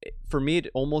for me it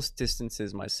almost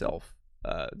distances myself,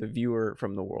 the viewer,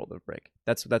 from the world of Brick.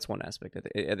 That's one aspect.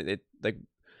 It like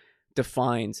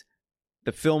defines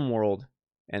the film world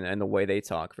and the way they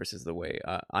talk versus the way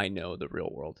I know the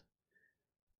real world.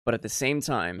 But at the same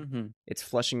time, Mhm. it's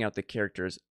fleshing out the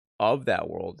characters of that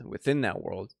world within that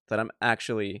world that I'm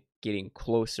actually getting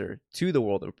closer to the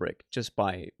world of Brick just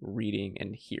by reading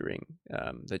and hearing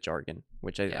the jargon,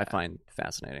 which I Yeah. find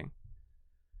fascinating.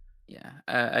 Yeah.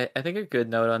 I think a good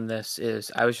note on this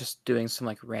is I was just doing some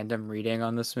like random reading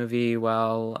on this movie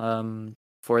while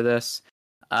for this.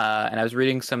 And I was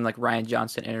reading some like Ryan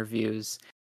Johnson interviews,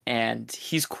 and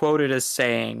he's quoted as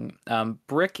saying,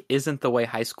 Brick isn't the way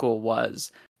high school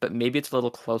was, but maybe it's a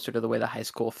little closer to the way the high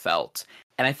school felt.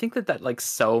 And I think that that like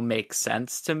so makes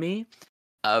sense to me.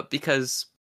 Because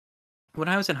when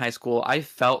I was in high school, I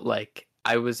felt like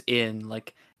I was in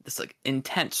like this like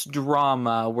intense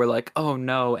drama where like, oh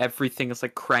no, everything is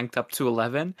like cranked up to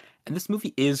 11, and this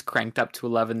movie is cranked up to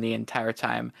 11 the entire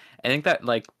time. I think that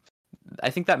like I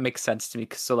think that makes sense to me.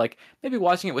 'Cause so like maybe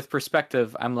watching it with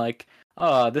perspective, I'm like,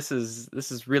 oh, this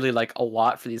is really like a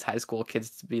lot for these high school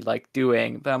kids to be like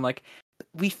doing. But I'm like,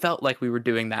 we felt like we were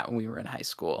doing that when we were in high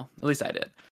school. At least I did.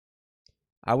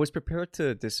 I was prepared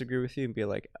to disagree with you and be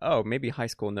like, oh, maybe high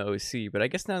school in the OC, but I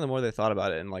guess now the more they thought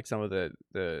about it and like some of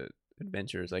the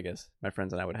adventures, I guess my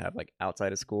friends and I would have like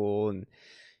outside of school, and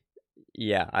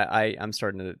yeah, I'm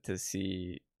starting to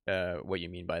see what you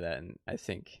mean by that, and I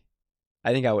think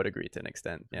I would agree to an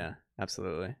extent. Yeah,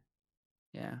 absolutely.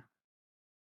 Yeah.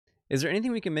 Is there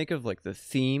anything we can make of like the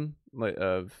theme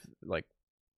of like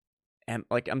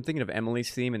like I'm thinking of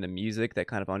Emily's theme and the music that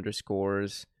kind of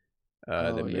underscores the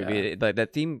Oh yeah. movie. Like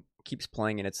that theme keeps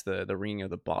playing, and it's the ringing of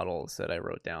the bottles that I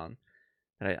wrote down.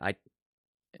 And I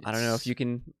don't know if It's you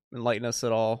can enlighten us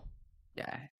at all.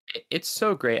 Yeah, It's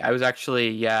so great. I was actually,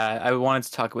 yeah, I wanted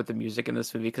to talk about the music in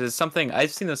this movie because it's something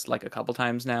I've seen this like a couple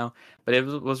times now, but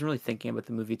wasn't really thinking about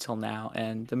the movie till now.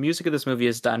 And the music of this movie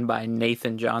is done by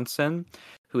Nathan Johnson,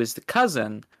 who is the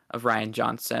cousin of Ryan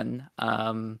Johnson.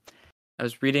 I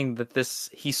was reading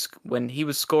that when he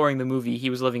was scoring the movie, he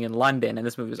was living in London, and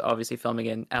this movie was obviously filming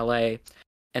in LA.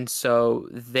 And so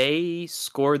they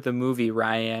scored the movie,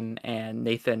 Ryan and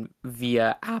Nathan,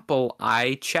 via Apple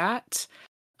iChat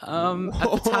at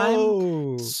the time.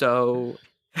 Whoa. So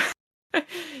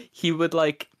he would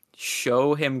like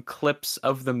show him clips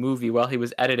of the movie while he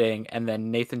was editing, and then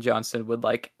Nathan Johnson would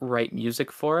like write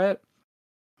music for it,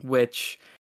 which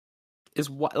is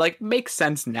what like makes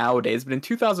sense nowadays, but in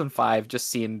 2005 just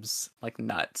seems like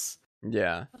nuts.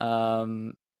 Yeah.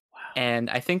 Um Wow. and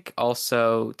I think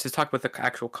also to talk about the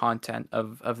actual content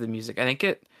of the music, I think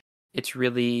it's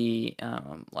really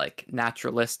like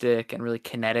naturalistic and really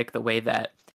kinetic, the way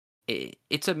that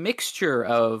it's a mixture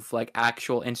of like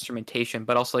actual instrumentation,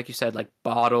 but also like you said, like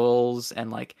bottles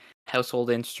and like household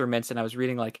instruments. And I was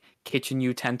reading like kitchen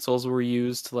utensils were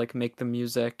used to like make the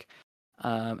music.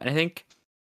 And I think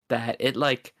that it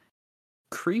like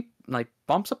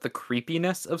bumps up the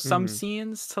creepiness of some Mhm.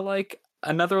 scenes to like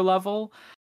another level.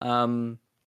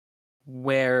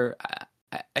 Where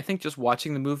I think just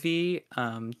watching the movie,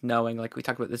 knowing like we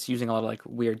talked about this, using a lot of like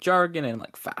weird jargon and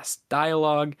like fast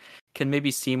dialogue can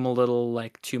maybe seem a little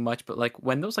like too much, but like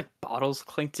when those like bottles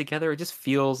clink together, it just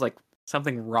feels like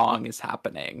something wrong is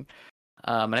happening.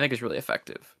 And I think it's really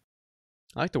effective.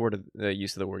 I like the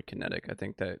use of the word kinetic. I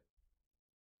think that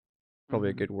probably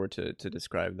a Mhm. good word to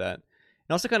describe that.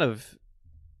 It also kind of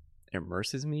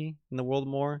immerses me in the world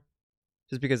more,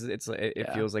 just because it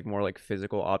Yeah. feels like more like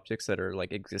physical objects that are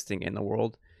like existing in the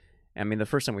world. I mean, the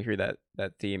first time we hear that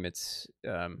theme, it's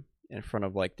in front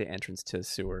of like the entrance to a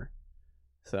sewer.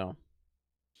 So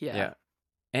Yeah. yeah,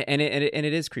 and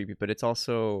it is creepy, but it's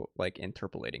also like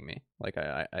interpolating me. Like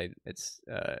it's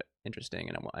interesting,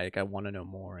 and I want to know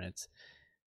more, and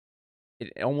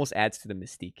it almost adds to the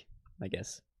mystique, I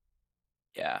guess.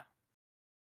 Yeah.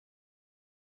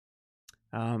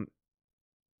 Um,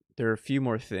 there are a few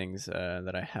more things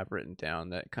that I have written down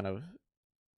that kind of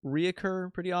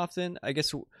reoccur pretty often. I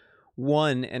guess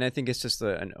one, and I think it's just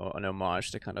an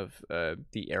homage to kind of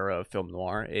the era of film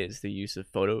noir, is the use of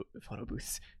photo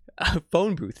booths,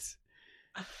 phone booths,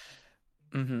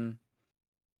 Mm-hmm.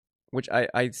 which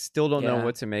I still don't know Yeah.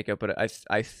 what to make of, but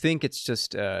I think it's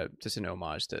just an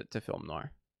homage to film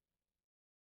noir.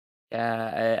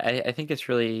 Yeah, I think it's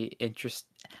really interesting.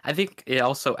 I think it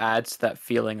also adds to that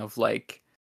feeling of like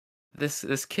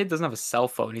this kid doesn't have a cell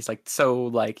phone. He's like so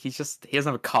like he doesn't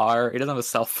have a car. He doesn't have a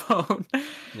cell phone,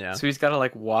 Yeah. so he's got to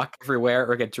like walk everywhere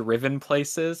or get driven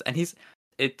places. And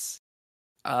it's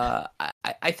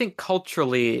I think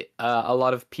culturally a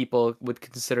lot of people would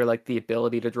consider like the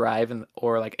ability to drive and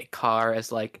or like a car as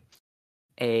like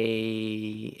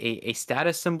a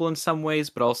status symbol in some ways,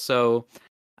 but also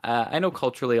I know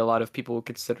culturally a lot of people would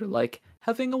consider like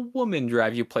having a woman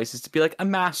drive you places to be like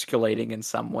emasculating in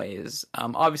some ways.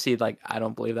 Obviously, like I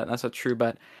don't believe that, that's not true,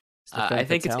 but It's the I femme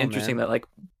think it's fatale, interesting man. that like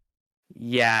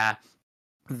yeah,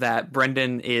 that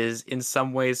Brendan is in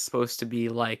some ways supposed to be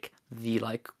like the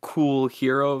like cool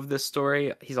hero of this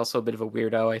story. He's also a bit of a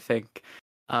weirdo, I think.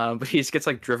 But he just gets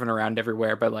like driven around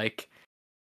everywhere by like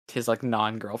his like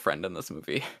non-girlfriend in this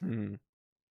movie. Mhm.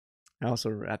 I also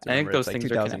have to I think remember it's those like things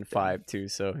are connected. 2005 too,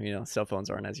 so cell phones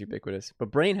aren't as ubiquitous.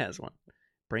 But Brain has one.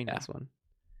 Brain Yeah, has one.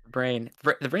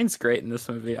 the brain's great in this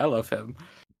movie. I love him.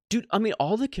 Dude, I mean,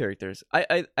 all the characters.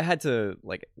 I had to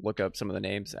like look up some of the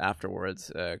names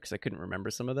afterwards because I couldn't remember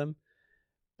some of them.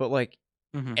 But like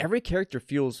Hmm. every character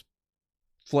feels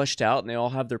fleshed out, and they all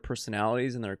have their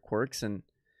personalities and their quirks, and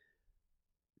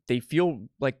they feel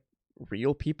like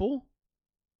real people.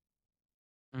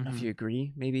 I don't know if Hmm. you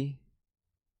agree, maybe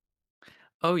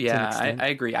Oh to an yeah, extent. I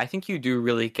agree. I think you do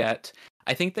really get.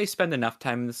 I think they spend enough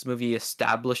time in this movie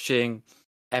establishing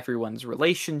everyone's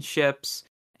relationships,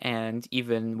 and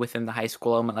even within the high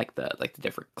school element, like the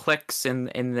different cliques in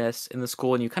the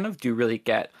school, and you kind of do really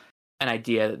get an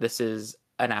idea that this is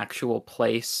an actual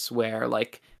place where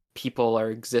like people are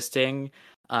existing.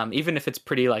 Even if it's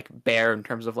pretty like bare in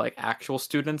terms of like actual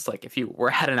students, like if you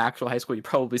were at an actual high school, you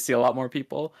probably see a lot more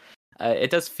people. It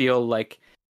does feel like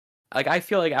I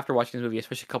feel like after watching this movie,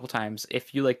 especially a couple times,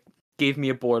 if you like gave me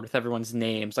a board with everyone's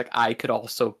names, like I could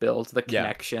also build the Yeah,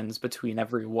 connections between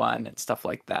everyone and stuff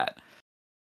like that.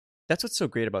 that's what's so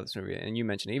great about this movie. And you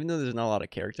mentioned, even though there's not a lot of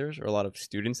characters or a lot of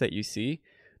students that you see,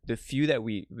 the few that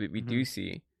we Hmm. do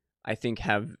see, I think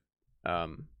have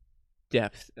um,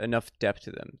 enough depth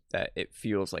to them that it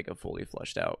feels like a fully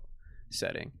fleshed out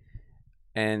setting.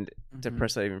 And to Mhm.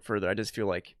 press that even further, I just feel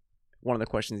like one of the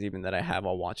questions even that I have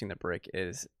while watching The Brick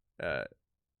is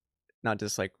not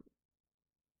just like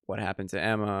what happened to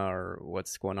Emma or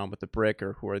what's going on with the Brick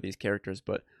or who are these characters,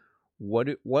 but what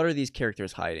are these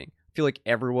characters hiding? I feel like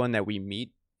everyone that we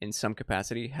meet in some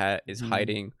capacity is Mhm.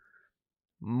 hiding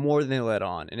more than they let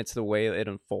on, and it's the way it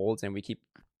unfolds, and we keep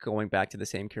going back to the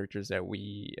same characters that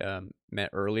we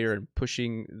met earlier and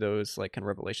pushing those like kind of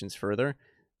revelations further.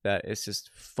 That it's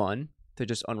just fun to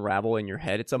just unravel in your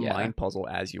head. It's a Yeah. mind puzzle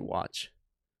as you watch.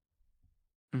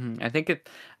 I think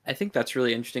I think that's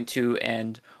really interesting too.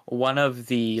 And one of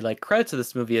the like credits of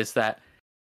this movie is that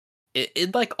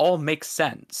it like all makes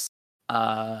sense.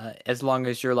 As long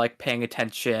as you're like paying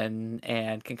attention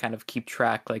and can kind of keep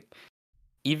track. Like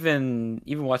even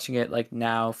watching it like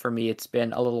now for me, it's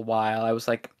been a little while. I was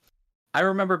like, I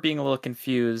remember being a little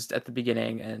confused at the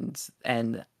beginning,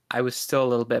 and I was still a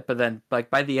little bit, but then like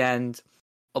by the end,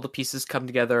 all the pieces come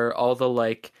together, all the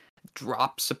like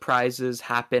drop surprises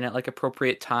happen at like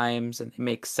appropriate times, and they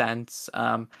make sense.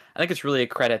 I think it's really a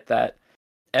credit that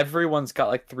everyone's got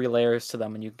like three layers to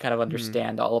them, and you can kind of Hmm.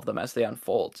 understand all of them as they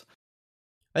unfold.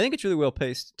 I think it's really well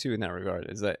paced too in that regard.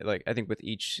 Is that like I think with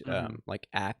each Mm-hmm. like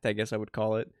act, I guess I would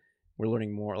call it, we're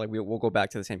learning more. Like we'll go back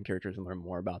to the same characters and learn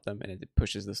more about them, and it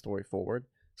pushes the story forward.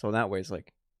 So in that way, it's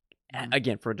like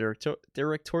again for a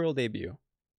directorial debut,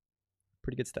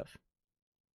 pretty good stuff.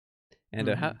 And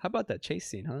Mm-hmm. how about that chase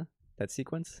scene, huh? That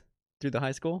sequence through the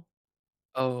high school.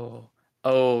 Oh,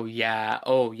 oh yeah.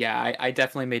 I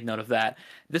definitely made note of that.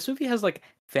 This movie has like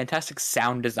fantastic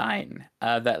sound design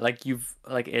that like you've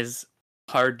like is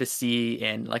hard to see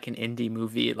in like an indie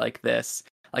movie like this.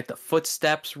 Like the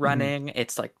footsteps Mm-hmm. running,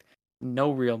 it's like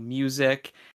no real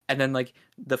music, and then like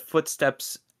the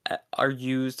footsteps are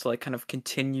used to like kind of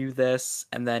continue this,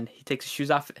 and then he takes his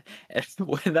shoes off. And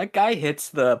when that guy hits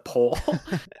the pole,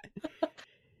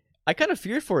 I kind of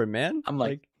feared for him, man. I'm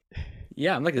like, Like,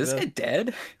 yeah, I'm like, is this the guy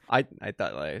dead? I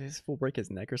thought like his full break his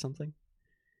neck or something.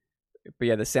 But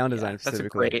yeah, the sound Yeah, design that's a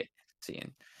specifically. great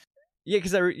scene. Yeah,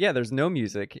 because yeah, there's no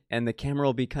music, and the camera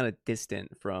will be kind of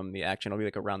distant from the action. It'll be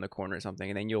like around the corner or something,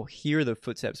 and then you'll hear the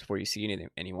footsteps before you see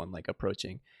anyone like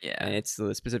approaching. And Yeah. it's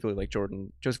specifically like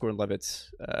Joseph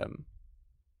Gordon-Levitt's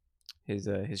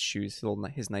his shoes,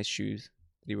 his nice shoes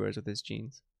that he wears with his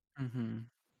jeans. hmm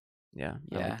Yeah,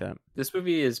 I like Yeah. that. This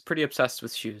movie is pretty obsessed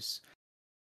with shoes.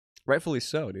 Rightfully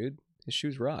so, dude. His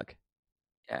shoes rock.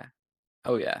 Yeah.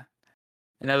 Oh yeah.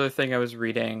 Another thing I was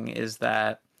reading is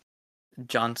that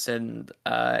Johnson,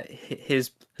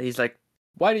 he's like,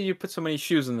 why did you put so many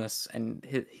shoes in this? And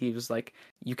he was like,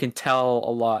 you can tell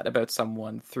a lot about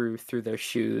someone through their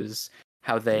shoes,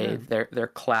 how Yeah. their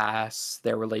class,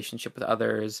 their relationship with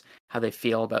others, how they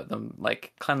feel about them,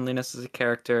 like cleanliness as a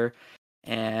character.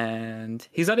 And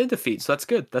he's not into feet, so that's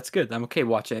good. That's good. I'm okay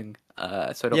watching, so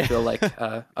I don't Yeah. feel like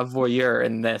a voyeur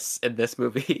in this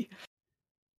movie.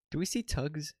 Do we see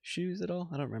Tug's shoes at all?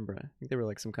 I don't remember. I think they were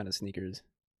like some kind of sneakers.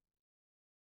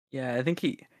 Yeah, I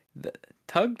think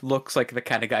Tug looks like the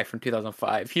kind of guy from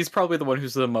 2005. He's probably the one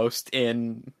who's the most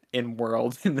in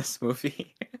world in this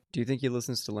movie. Do you think he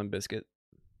listens to Limp Bizkit?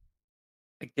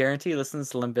 I guarantee he listens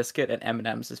to Limp Bizkit and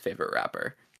Eminem's his favorite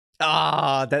rapper.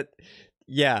 Ah,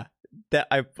 yeah, that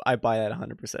I buy that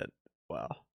 100%. Wow.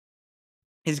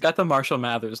 He's got the Marshall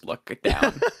Mathers look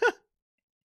down.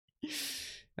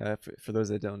 For those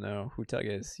that don't know who Tug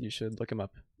is, you should look him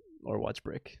up or watch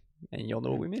Brick, and you'll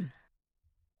know what we mean.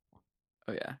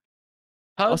 Oh yeah.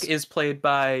 Tug Also, is played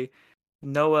by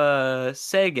Noah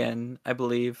Sagan, I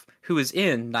believe, who is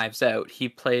in Knives Out. He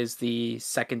plays the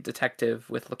second detective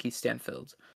with Lakeith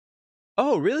Stanfield.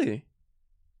 oh really?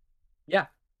 Yeah.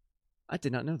 I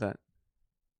did not know that.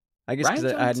 I guess because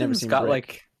Ryan I had never Johnson's seen got Brick.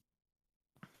 like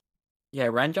Yeah,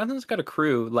 Ryan Johnson's got a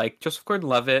crew. Like Joseph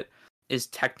Gordon-Levitt is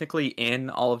technically in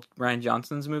all of Ryan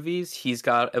Johnson's movies. He's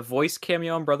got a voice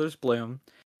cameo in Brothers Bloom.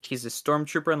 He's a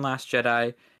stormtrooper in Last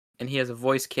Jedi, and he has a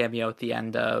voice cameo at the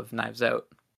end of Knives Out.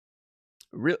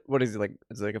 What is it like?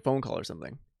 It's like a phone call or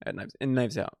something at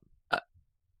Knives Out. Uh,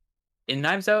 in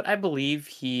Knives Out, I believe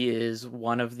he is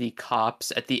one of the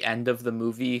cops at the end of the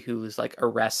movie who's like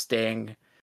arresting,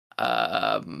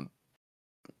 um,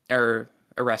 or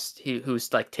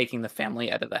who's like taking the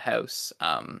family out of the house.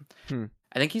 Hmm.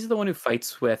 I think he's the one who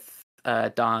fights with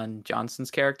Don Johnson's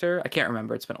character. I can't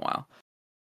remember. It's been a while.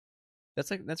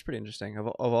 That's pretty interesting. Of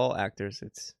all actors,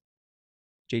 it's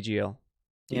JGL,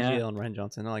 Yeah. JGL and Ryan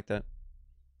Johnson. I like that.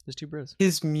 There's two bros.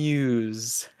 His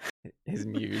muse. His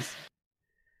muse.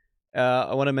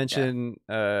 I want to Yeah. mention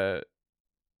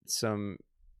some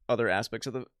other aspects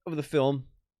of the film,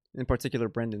 in particular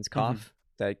Brendan's hmm cough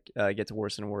that gets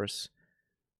worse and worse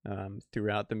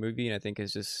throughout the movie, and I think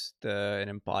is just an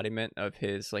embodiment of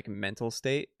his like mental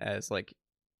state as like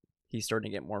he's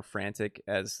starting to get more frantic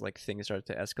as like things start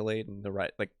to escalate and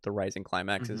the rising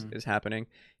climax is happening.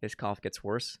 His cough gets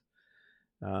worse.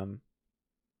 I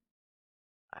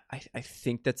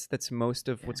think that's most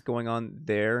of what's going on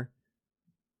there.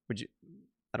 Would you?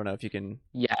 I don't know if you can.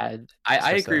 Yeah,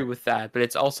 I agree with that, but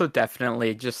it's also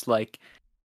definitely just like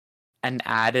an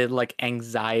added like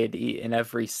anxiety in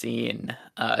every scene,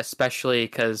 especially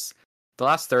because the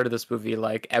last third of this movie,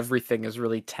 like everything is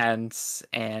really tense,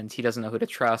 and he doesn't know who to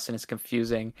trust, and it's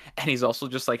confusing, and he's also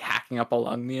just like hacking up a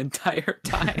lung the entire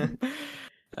time.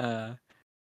 I'm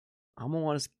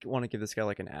gonna want to give this guy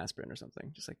like an aspirin or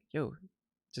something. Just like, yo,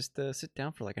 just sit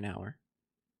down for like an hour.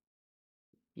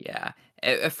 Yeah.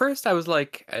 At first, I was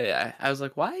like,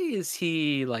 why is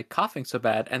he like coughing so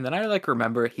bad? And then I like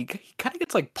remember he kind of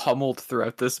gets like pummeled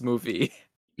throughout this movie.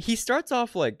 He starts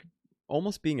off like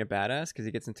almost being a badass because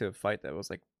he gets into a fight that was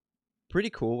like pretty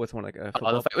cool with one like a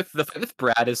football. The fight with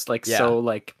Brad is like so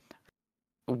like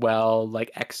well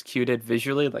like executed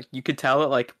visually. Like you could tell that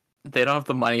like they don't have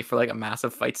the money for like a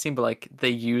massive fight scene, but like they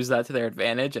use that to their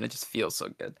advantage, and it just feels so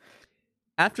good.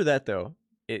 After that, though,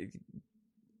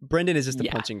 Brendan is just a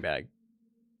punching bag.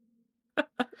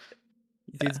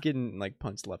 He's getting like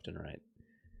punched left and right.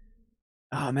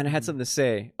 Oh man, I had something to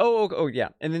say. Oh yeah.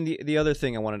 And then the other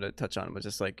thing I wanted to touch on was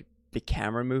just like the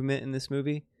camera movement in this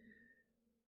movie.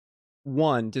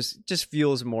 One just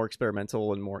feels more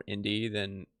experimental and more indie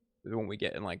than when we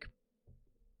get in like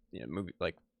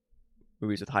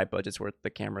movies with high budgets where the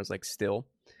camera's like still.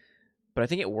 But I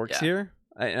think it works here.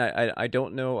 I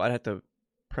don't know. I'd have to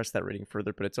press that rating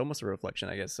further, but it's almost a reflection,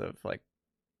 I guess, of like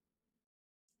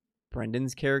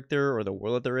Brendan's character or the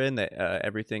world that they're in. That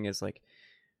everything is like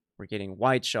we're getting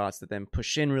wide shots that then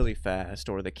push in really fast,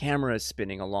 or the camera is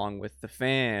spinning along with the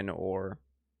fan, or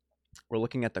we're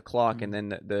looking at the clock and then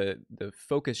the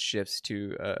focus shifts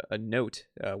to a note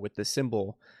with the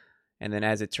symbol, and then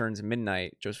as it turns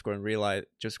midnight, Joseph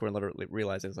Gordon-Levitt literally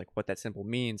realizes like what that symbol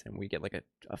means, and we get like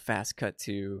a fast cut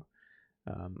to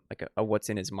like a what's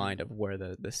in his mind of where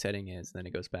the setting is, and then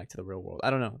it goes back to the real world. I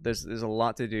don't know. There's a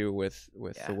lot to do with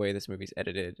the way this movie's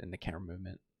edited and the camera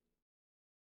movement.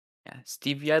 Yeah,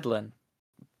 Steve Yedlin,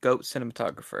 GOAT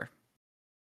cinematographer.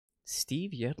 Steve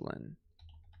Yedlin.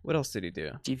 What else did he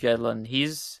do? Steve Yedlin.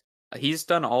 He's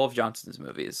done all of Johnson's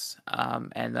movies,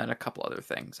 and then a couple other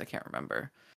things I can't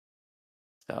remember.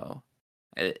 So,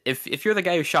 if you're the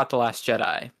guy who shot The Last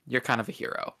Jedi, you're kind of a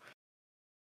hero.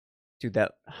 Dude, oh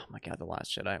my god, The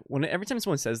Last Jedi. Every time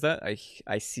someone says that,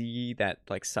 I see that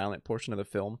like silent portion of the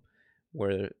film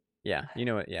where you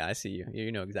know it. Yeah, I see you.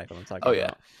 You know exactly what I'm talking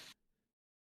about.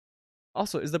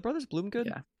 Also, is The Brothers Bloom good?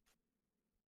 Yeah.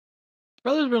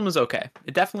 Brothers Bloom is okay.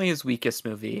 It definitely his weakest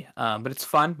movie, but it's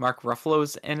fun. Mark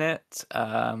Ruffalo's in it.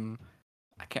 I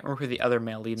can't remember who the other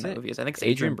male lead in that movie is. I think it's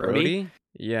Adrian Brody.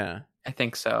 Yeah, I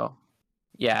think so.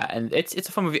 Yeah, and it's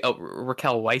a fun movie. Oh,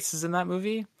 Raquel Weisz is in that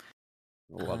movie.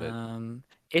 Love it.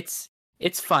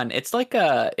 It's fun. It's like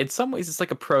in some ways it's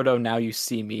like a proto Now You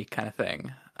See Me kind of thing.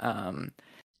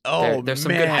 There's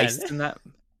some good heists in that.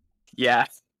 Yeah.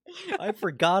 I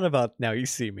forgot about Now You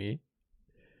See Me.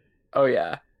 Oh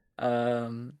yeah.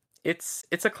 It's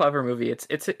a clever movie.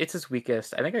 It's his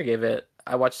weakest. I think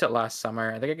I watched it last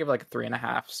summer. I think I gave it like a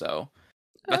 3.5, so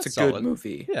that's a solid. Good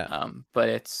movie. Yeah. But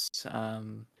it's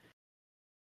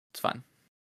fun.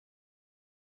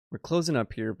 We're closing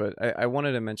up here, but I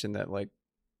wanted to mention that like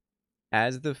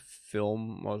as the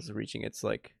film was reaching its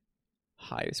like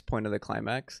highest point of the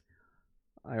climax,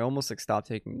 I almost like stopped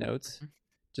taking notes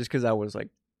just because I was like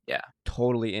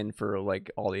totally in for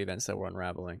like all the events that were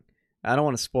unraveling. I don't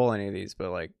want to spoil any of these,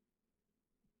 but like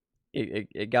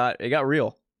it got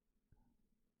real.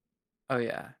 Oh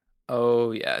yeah.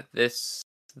 This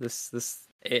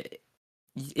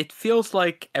it feels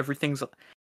like everything's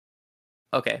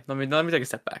okay. Let me take a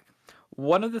step back.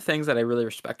 One of the things that I really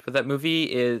respect with that movie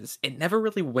is it never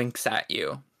really winks at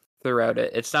you throughout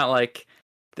it. It's not like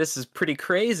this is pretty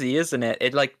crazy, isn't it?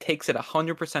 It like takes it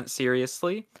 100%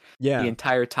 seriously the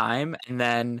entire time, and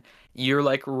then you're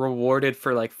like rewarded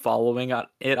for like following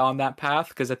it on that path,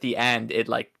 because at the end it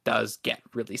like does get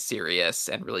really serious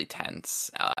and really tense,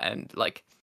 and like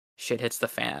shit hits the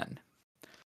fan.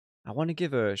 I want to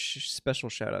give a special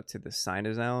shout out to the sound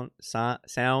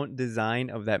design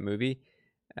of that movie.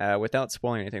 Without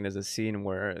spoiling anything, there's a scene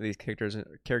where these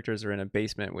characters are in a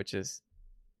basement, which is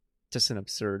just an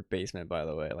absurd basement, by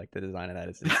the way. Like the design of that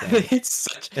is insane. It's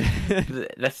such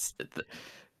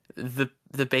the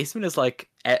basement is like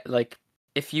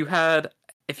if you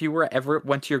were ever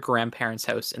went to your grandparents'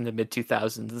 house in the mid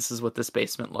 2000s, this is what this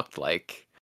basement looked like.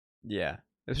 Yeah,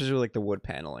 especially like the wood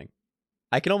paneling.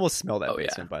 I can almost smell that Oh yeah.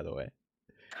 basement, by the way.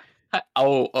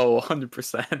 Oh,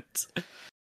 100%.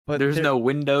 But There's there, no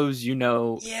windows, they're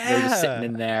just sitting yeah.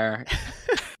 in there.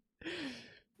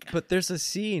 But there's a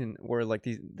scene where like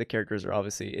the characters are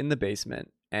obviously in the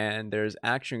basement and there's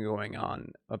action going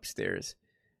on upstairs.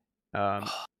 Um,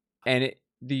 and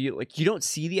the like you don't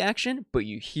see the action, but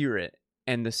you hear it,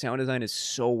 and the sound design is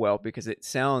so well because it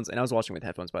sounds. And I was watching with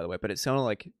headphones, by the way, but it sounded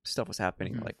like stuff was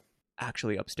happening Mhm. like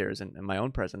actually upstairs in my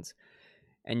own presence.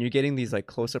 And you're getting these like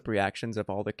close up reactions of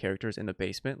all the characters in the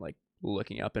basement, like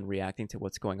looking up and reacting to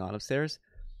what's going on upstairs.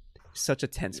 Such a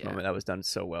tense Yeah. moment that was done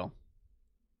so well.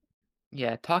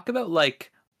 Yeah, talk about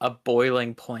like a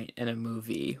boiling point in a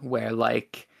movie where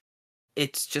like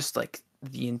it's just like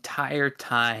the entire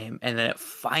time and then it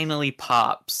finally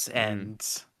pops Mm-hmm.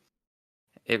 and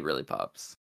it really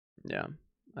pops. Yeah,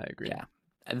 I agree. Yeah.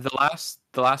 And the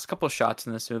last couple shots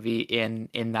in this movie in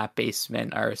that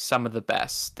basement are some of the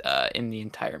best in the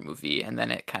entire movie, and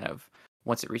then it kind of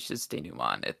once it reaches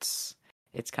denouement, it's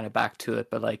kind of back to it,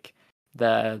 but like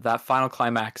that final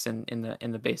climax in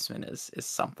the basement is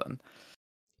something.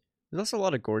 There's also a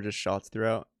lot of gorgeous shots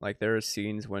throughout. Like there are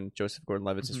scenes when Joseph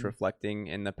Gordon-Levitt is Mhm. reflecting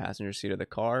in the passenger seat of the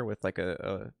car with like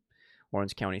a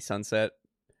Orange County sunset.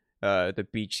 The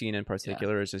beach scene in Yeah.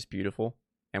 particular is just beautiful,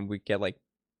 and we get like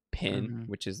Pin, Mhm.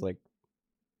 which is like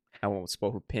I won't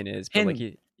spoil who Pin is, but like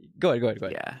Pin, he go ahead.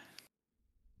 yeah.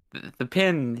 The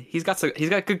Pin, he's got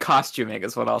good costuming,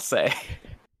 is what I'll say.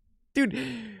 Dude.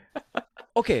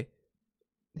 Okay,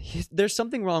 there's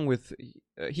something wrong with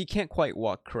he can't quite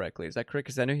walk correctly. Is that correct?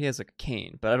 Because I know he has like a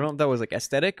cane, but I don't know if that was like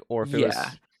aesthetic or if it Yeah,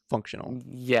 was functional.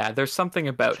 yeah. There's something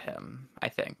about him, I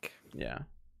think. Yeah,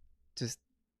 just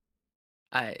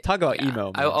I talk about yeah. emo,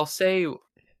 I'll, man. I'll say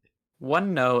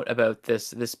one note about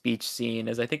this beach scene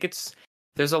is I think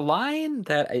there's a line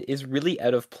that is really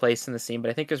out of place in the scene, but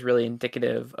I think is really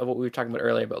indicative of what we were talking about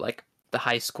earlier about like the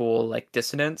high school like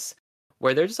dissonance,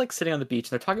 where they're just like sitting on the beach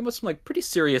and they're talking about some like pretty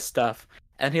serious stuff,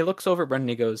 and he looks over at Brendan and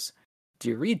he goes, "Do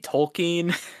you read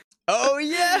Tolkien?" Oh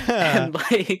yeah. And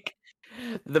like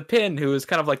the Pin, who is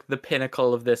kind of like the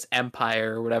pinnacle of this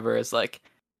empire or whatever, is like,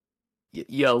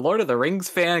 you a Lord of the Rings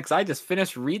fan? Because I just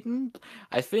finished reading.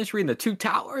 I finished reading the Two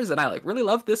Towers, and I like really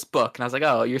love this book. And I was like,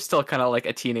 oh, you're still kind of like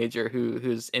a teenager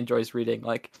who's enjoys reading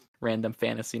like random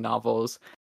fantasy novels.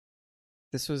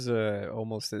 This was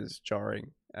almost as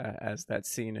jarring as that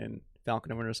scene in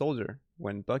Falcon and Winter Soldier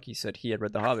when Bucky said he had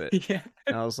read The Hobbit, Yeah.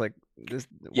 and I was like, "This,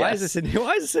 why is this Yes. in here?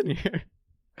 Why is this in here?"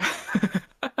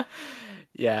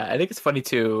 Yeah, I think it's funny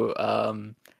too.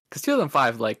 Because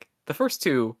 2005, like the first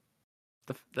two,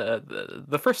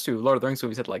 the first two Lord of the Rings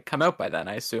movies had like come out by then,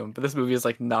 I assume. But this movie is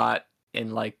like not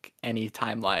in like any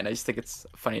timeline. I just think it's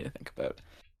funny to think about.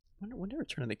 When did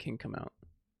Return of the King come out?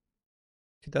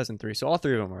 2003. So all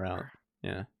three of them were out. Or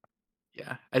Yeah.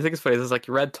 yeah, I think it's funny. It's like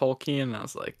you read Tolkien, and I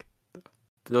was like,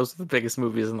 those are the biggest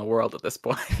movies in the world at this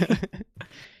point.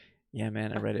 Yeah,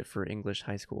 man, I read it for English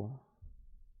high school.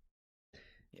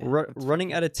 Yeah, that's Running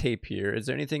funny. out of tape here. Is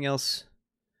there anything else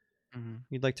Mhm.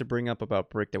 you'd like to bring up about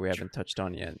Brick that we haven't touched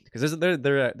on yet? Because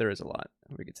there is a lot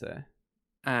we could say.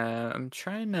 I'm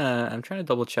trying to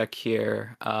double check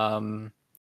here.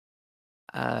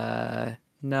 Uh,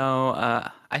 no,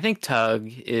 I think Tug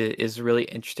is really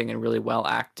interesting and really well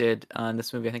acted in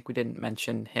this movie. I think we didn't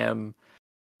mention him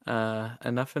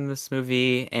enough in this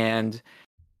movie, and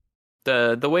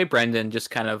the way Brendan just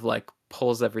kind of like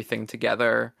pulls everything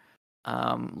together,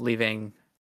 leaving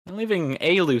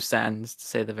a loose end to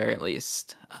say the very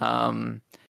least,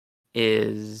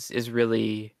 is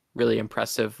really really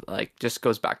impressive. Like just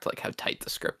goes back to like how tight the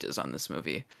script is on this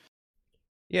movie.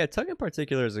 Yeah, Tug in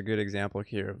particular is a good example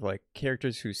here of like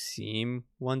characters who seem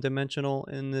one dimensional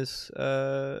in this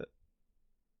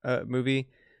movie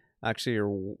actually are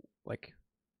like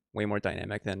way more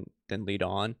dynamic than lead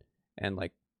on, and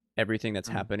like everything that's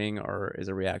Mm. happening or is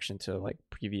a reaction to like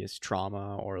previous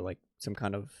trauma or like some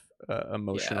kind of Yeah.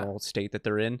 emotional state that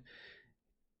they're in.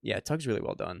 Yeah, Tug's really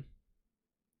well done.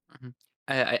 Mhm.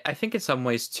 I think in some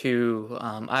ways too,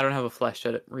 I don't have a fleshed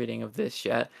out reading of this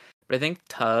yet, but I think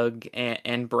Tug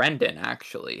and Brendan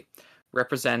actually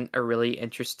represent a really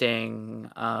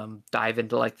interesting dive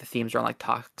into like the themes around like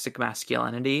toxic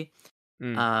masculinity.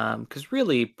 Mm. Because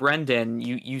really, Brendan,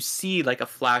 you see like a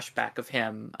flashback of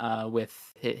him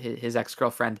with his ex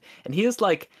girlfriend, and he is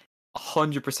like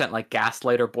 100% like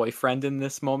gaslighter boyfriend in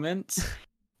this moment,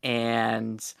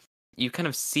 and you kind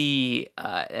of see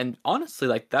and honestly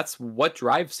like that's what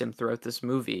drives him throughout this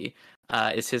movie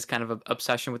is his kind of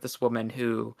obsession with this woman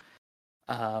who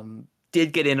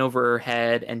did get in over her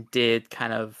head and did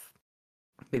kind of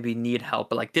maybe need help,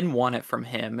 but like didn't want it from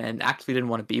him and actually didn't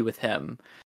want to be with him.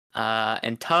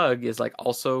 And Tug is like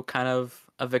also kind of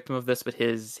a victim of this, but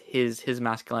his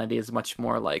masculinity is much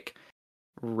more like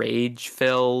rage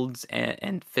filled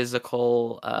and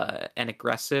physical and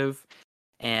aggressive,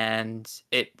 and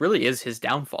it really is his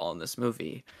downfall in this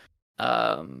movie.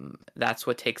 That's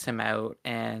what takes him out,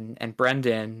 and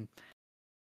Brendan,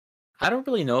 I don't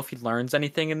really know if he learns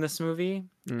anything in this movie.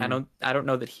 I don't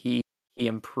know that he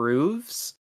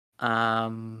improves.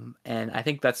 And I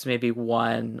think that's maybe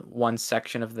one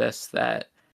section of this that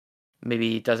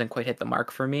maybe doesn't quite hit the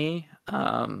mark for me.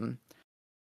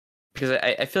 Because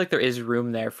I feel like there is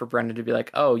room there for Brendan to be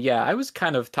like, oh yeah, I was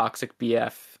kind of toxic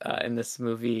BF in this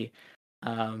movie,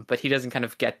 but he doesn't kind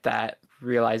of get that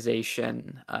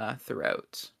realization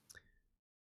throughout.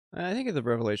 I think if the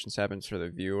revelations happens for the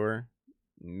viewer,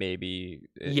 maybe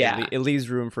Yeah. it leaves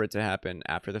room for it to happen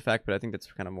after the fact. But I think that's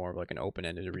kind of more of like an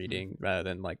open-ended reading rather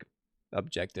than like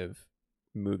objective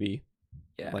movie,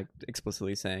 Yeah. like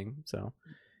explicitly saying. So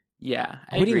Yeah,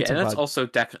 I What do you agree, think and that's about- also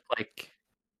definitely like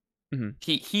Mhm.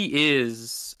 he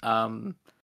is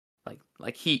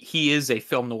like he is a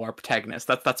film noir protagonist.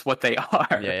 That's what they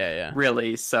are. Yeah.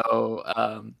 Really.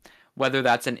 So whether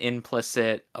that's an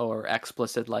implicit or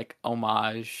explicit like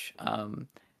homage,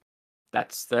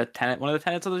 that's one of the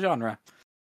tenets of the genre.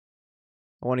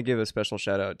 I want to give a special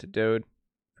shout out to Dode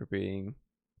for being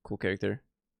a cool character.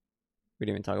 We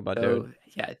didn't even talk about So Dode.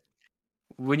 yeah,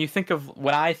 when I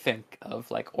think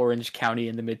of like Orange County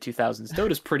in the mid 2000s,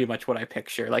 Dode is pretty much what I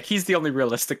picture. Like he's the only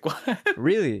realistic one.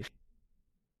 Really?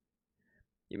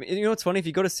 You know what's funny? If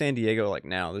you go to San Diego like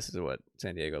now, this is what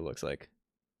San Diego looks like.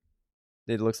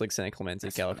 It looks like San Clemente,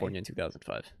 That's California in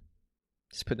 2005.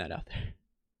 Just putting that out there.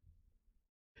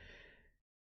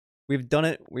 We've done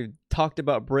it. We've talked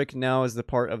about Brick. Now is the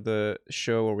part of the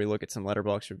show where we look at some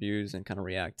Letterboxd reviews and kind of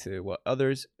react to what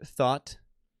others thought.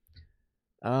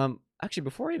 Actually,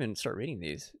 before I even start reading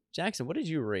these, Jackson, what did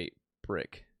you rate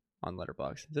Brick on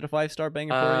Letterboxd? Is it a 5-star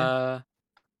banger for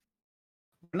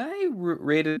When I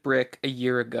rated Brick a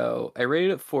year ago, I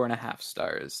rated it 4.5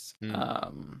 stars.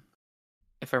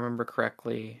 If I remember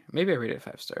correctly, maybe I rated it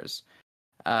 5 stars.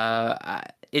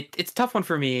 It's a tough one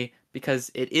for me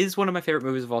because it is one of my favorite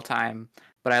movies of all time,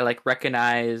 but I like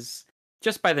recognize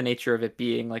just by the nature of it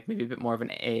being like maybe a bit more of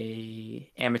an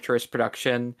amateurish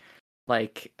production,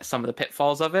 like some of the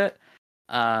pitfalls of it.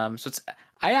 So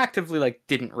I actively like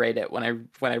didn't rate it when I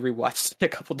rewatched it a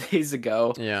couple days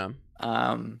ago. you? Yeah.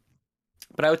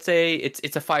 But I would say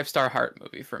it's a 5-star heart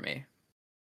movie for me.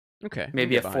 Okay.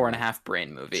 Maybe a I'll get behind 4.5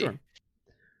 brain movie. Sure.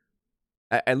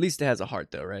 At least it has a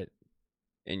heart, though, right?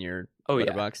 In your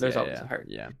Letterboxd. There's always a heart.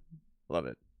 Yeah, love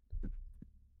it.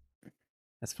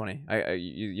 That's funny.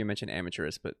 You mentioned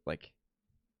amateurish, but like,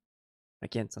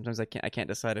 again, sometimes I can't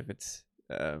decide if it's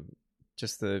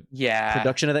just the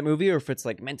production of that movie or if it's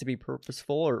like meant to be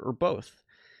purposeful or both.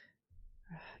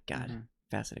 God,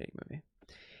 fascinating movie.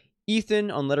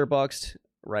 Ethan on Letterboxd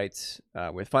writes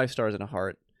with 5 stars and a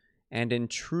heart, and in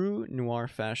true noir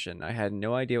fashion, I had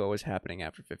no idea what was happening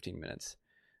after 15 minutes.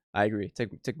 I agree.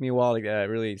 Took me a while to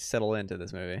really settle into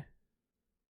this movie.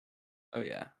 Oh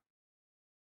yeah.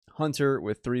 Hunter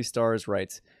with 3 stars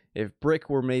writes, if Brick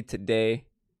were made today,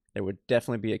 there would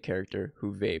definitely be a character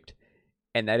who vaped.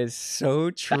 And that is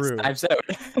so true. That's Knives Out.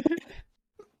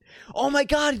 Oh my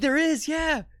god, there is.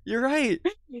 Yeah, you're right.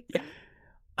 Yeah.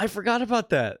 I forgot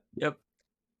about that. Yep.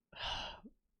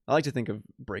 I like to think of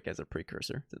Brick as a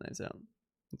precursor to Knives Out.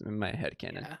 In my head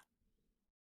canon.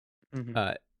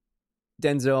 Yeah.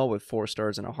 Denzel with 4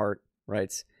 stars and a heart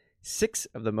writes, 6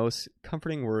 of the most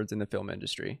comforting words in the film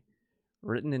industry,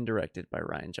 written and directed by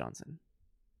Rian Johnson.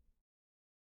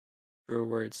 True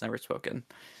words never spoken.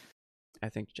 I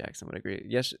think Jackson would agree.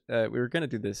 Yes, we were gonna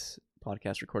do this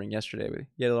podcast recording yesterday. But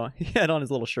he had on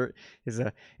his little shirt. It's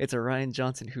a Rian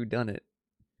Johnson whodunit.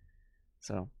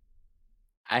 So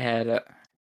I had the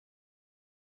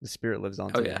spirit lives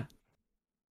on. Oh today. yeah.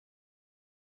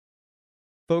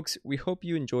 Folks, we hope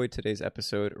you enjoyed today's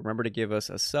episode. Remember to give us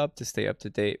a sub to stay up to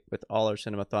date with all our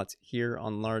cinema thoughts here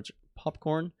on Large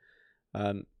Popcorn. Be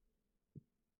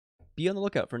on the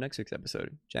lookout for next week's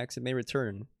episode. Jackson may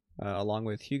return along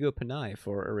with Hugo Panay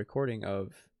for a recording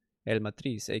of El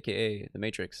Matriz, aka The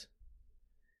Matrix.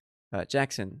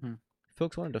 Jackson, if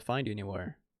folks wanted to find you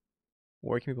anywhere,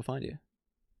 where can people find you?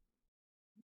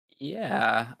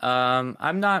 Yeah.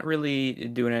 I'm not really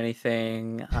doing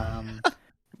anything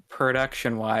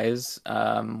production wise,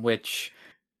 which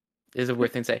is a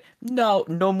weird thing to say. No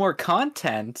more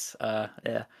content.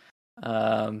 Yeah.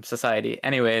 Society.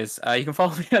 Anyways, you can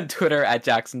follow me on Twitter at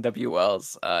Jackson W.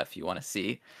 Wells if you want to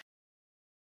see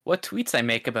what tweets I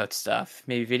make about stuff.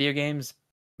 Maybe video games,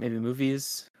 maybe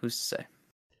movies. Who's to say?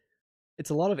 It's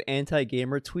a lot of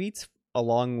anti-gamer tweets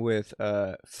along with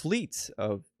fleets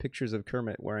of pictures of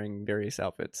Kermit wearing various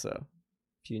outfits. So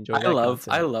if you enjoy that I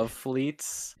content, love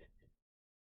fleets.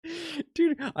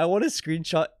 dude, I want to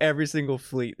screenshot every single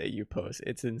fleet that you post.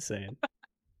 It's insane.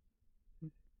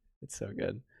 It's so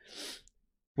good.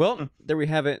 Well, there we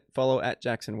have it. Follow at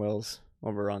Jackson Wells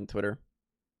over on Twitter.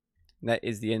 And that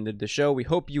is the end of the show. We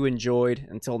hope you enjoyed.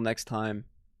 Until next time,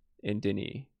 in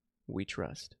Denis, we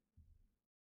trust.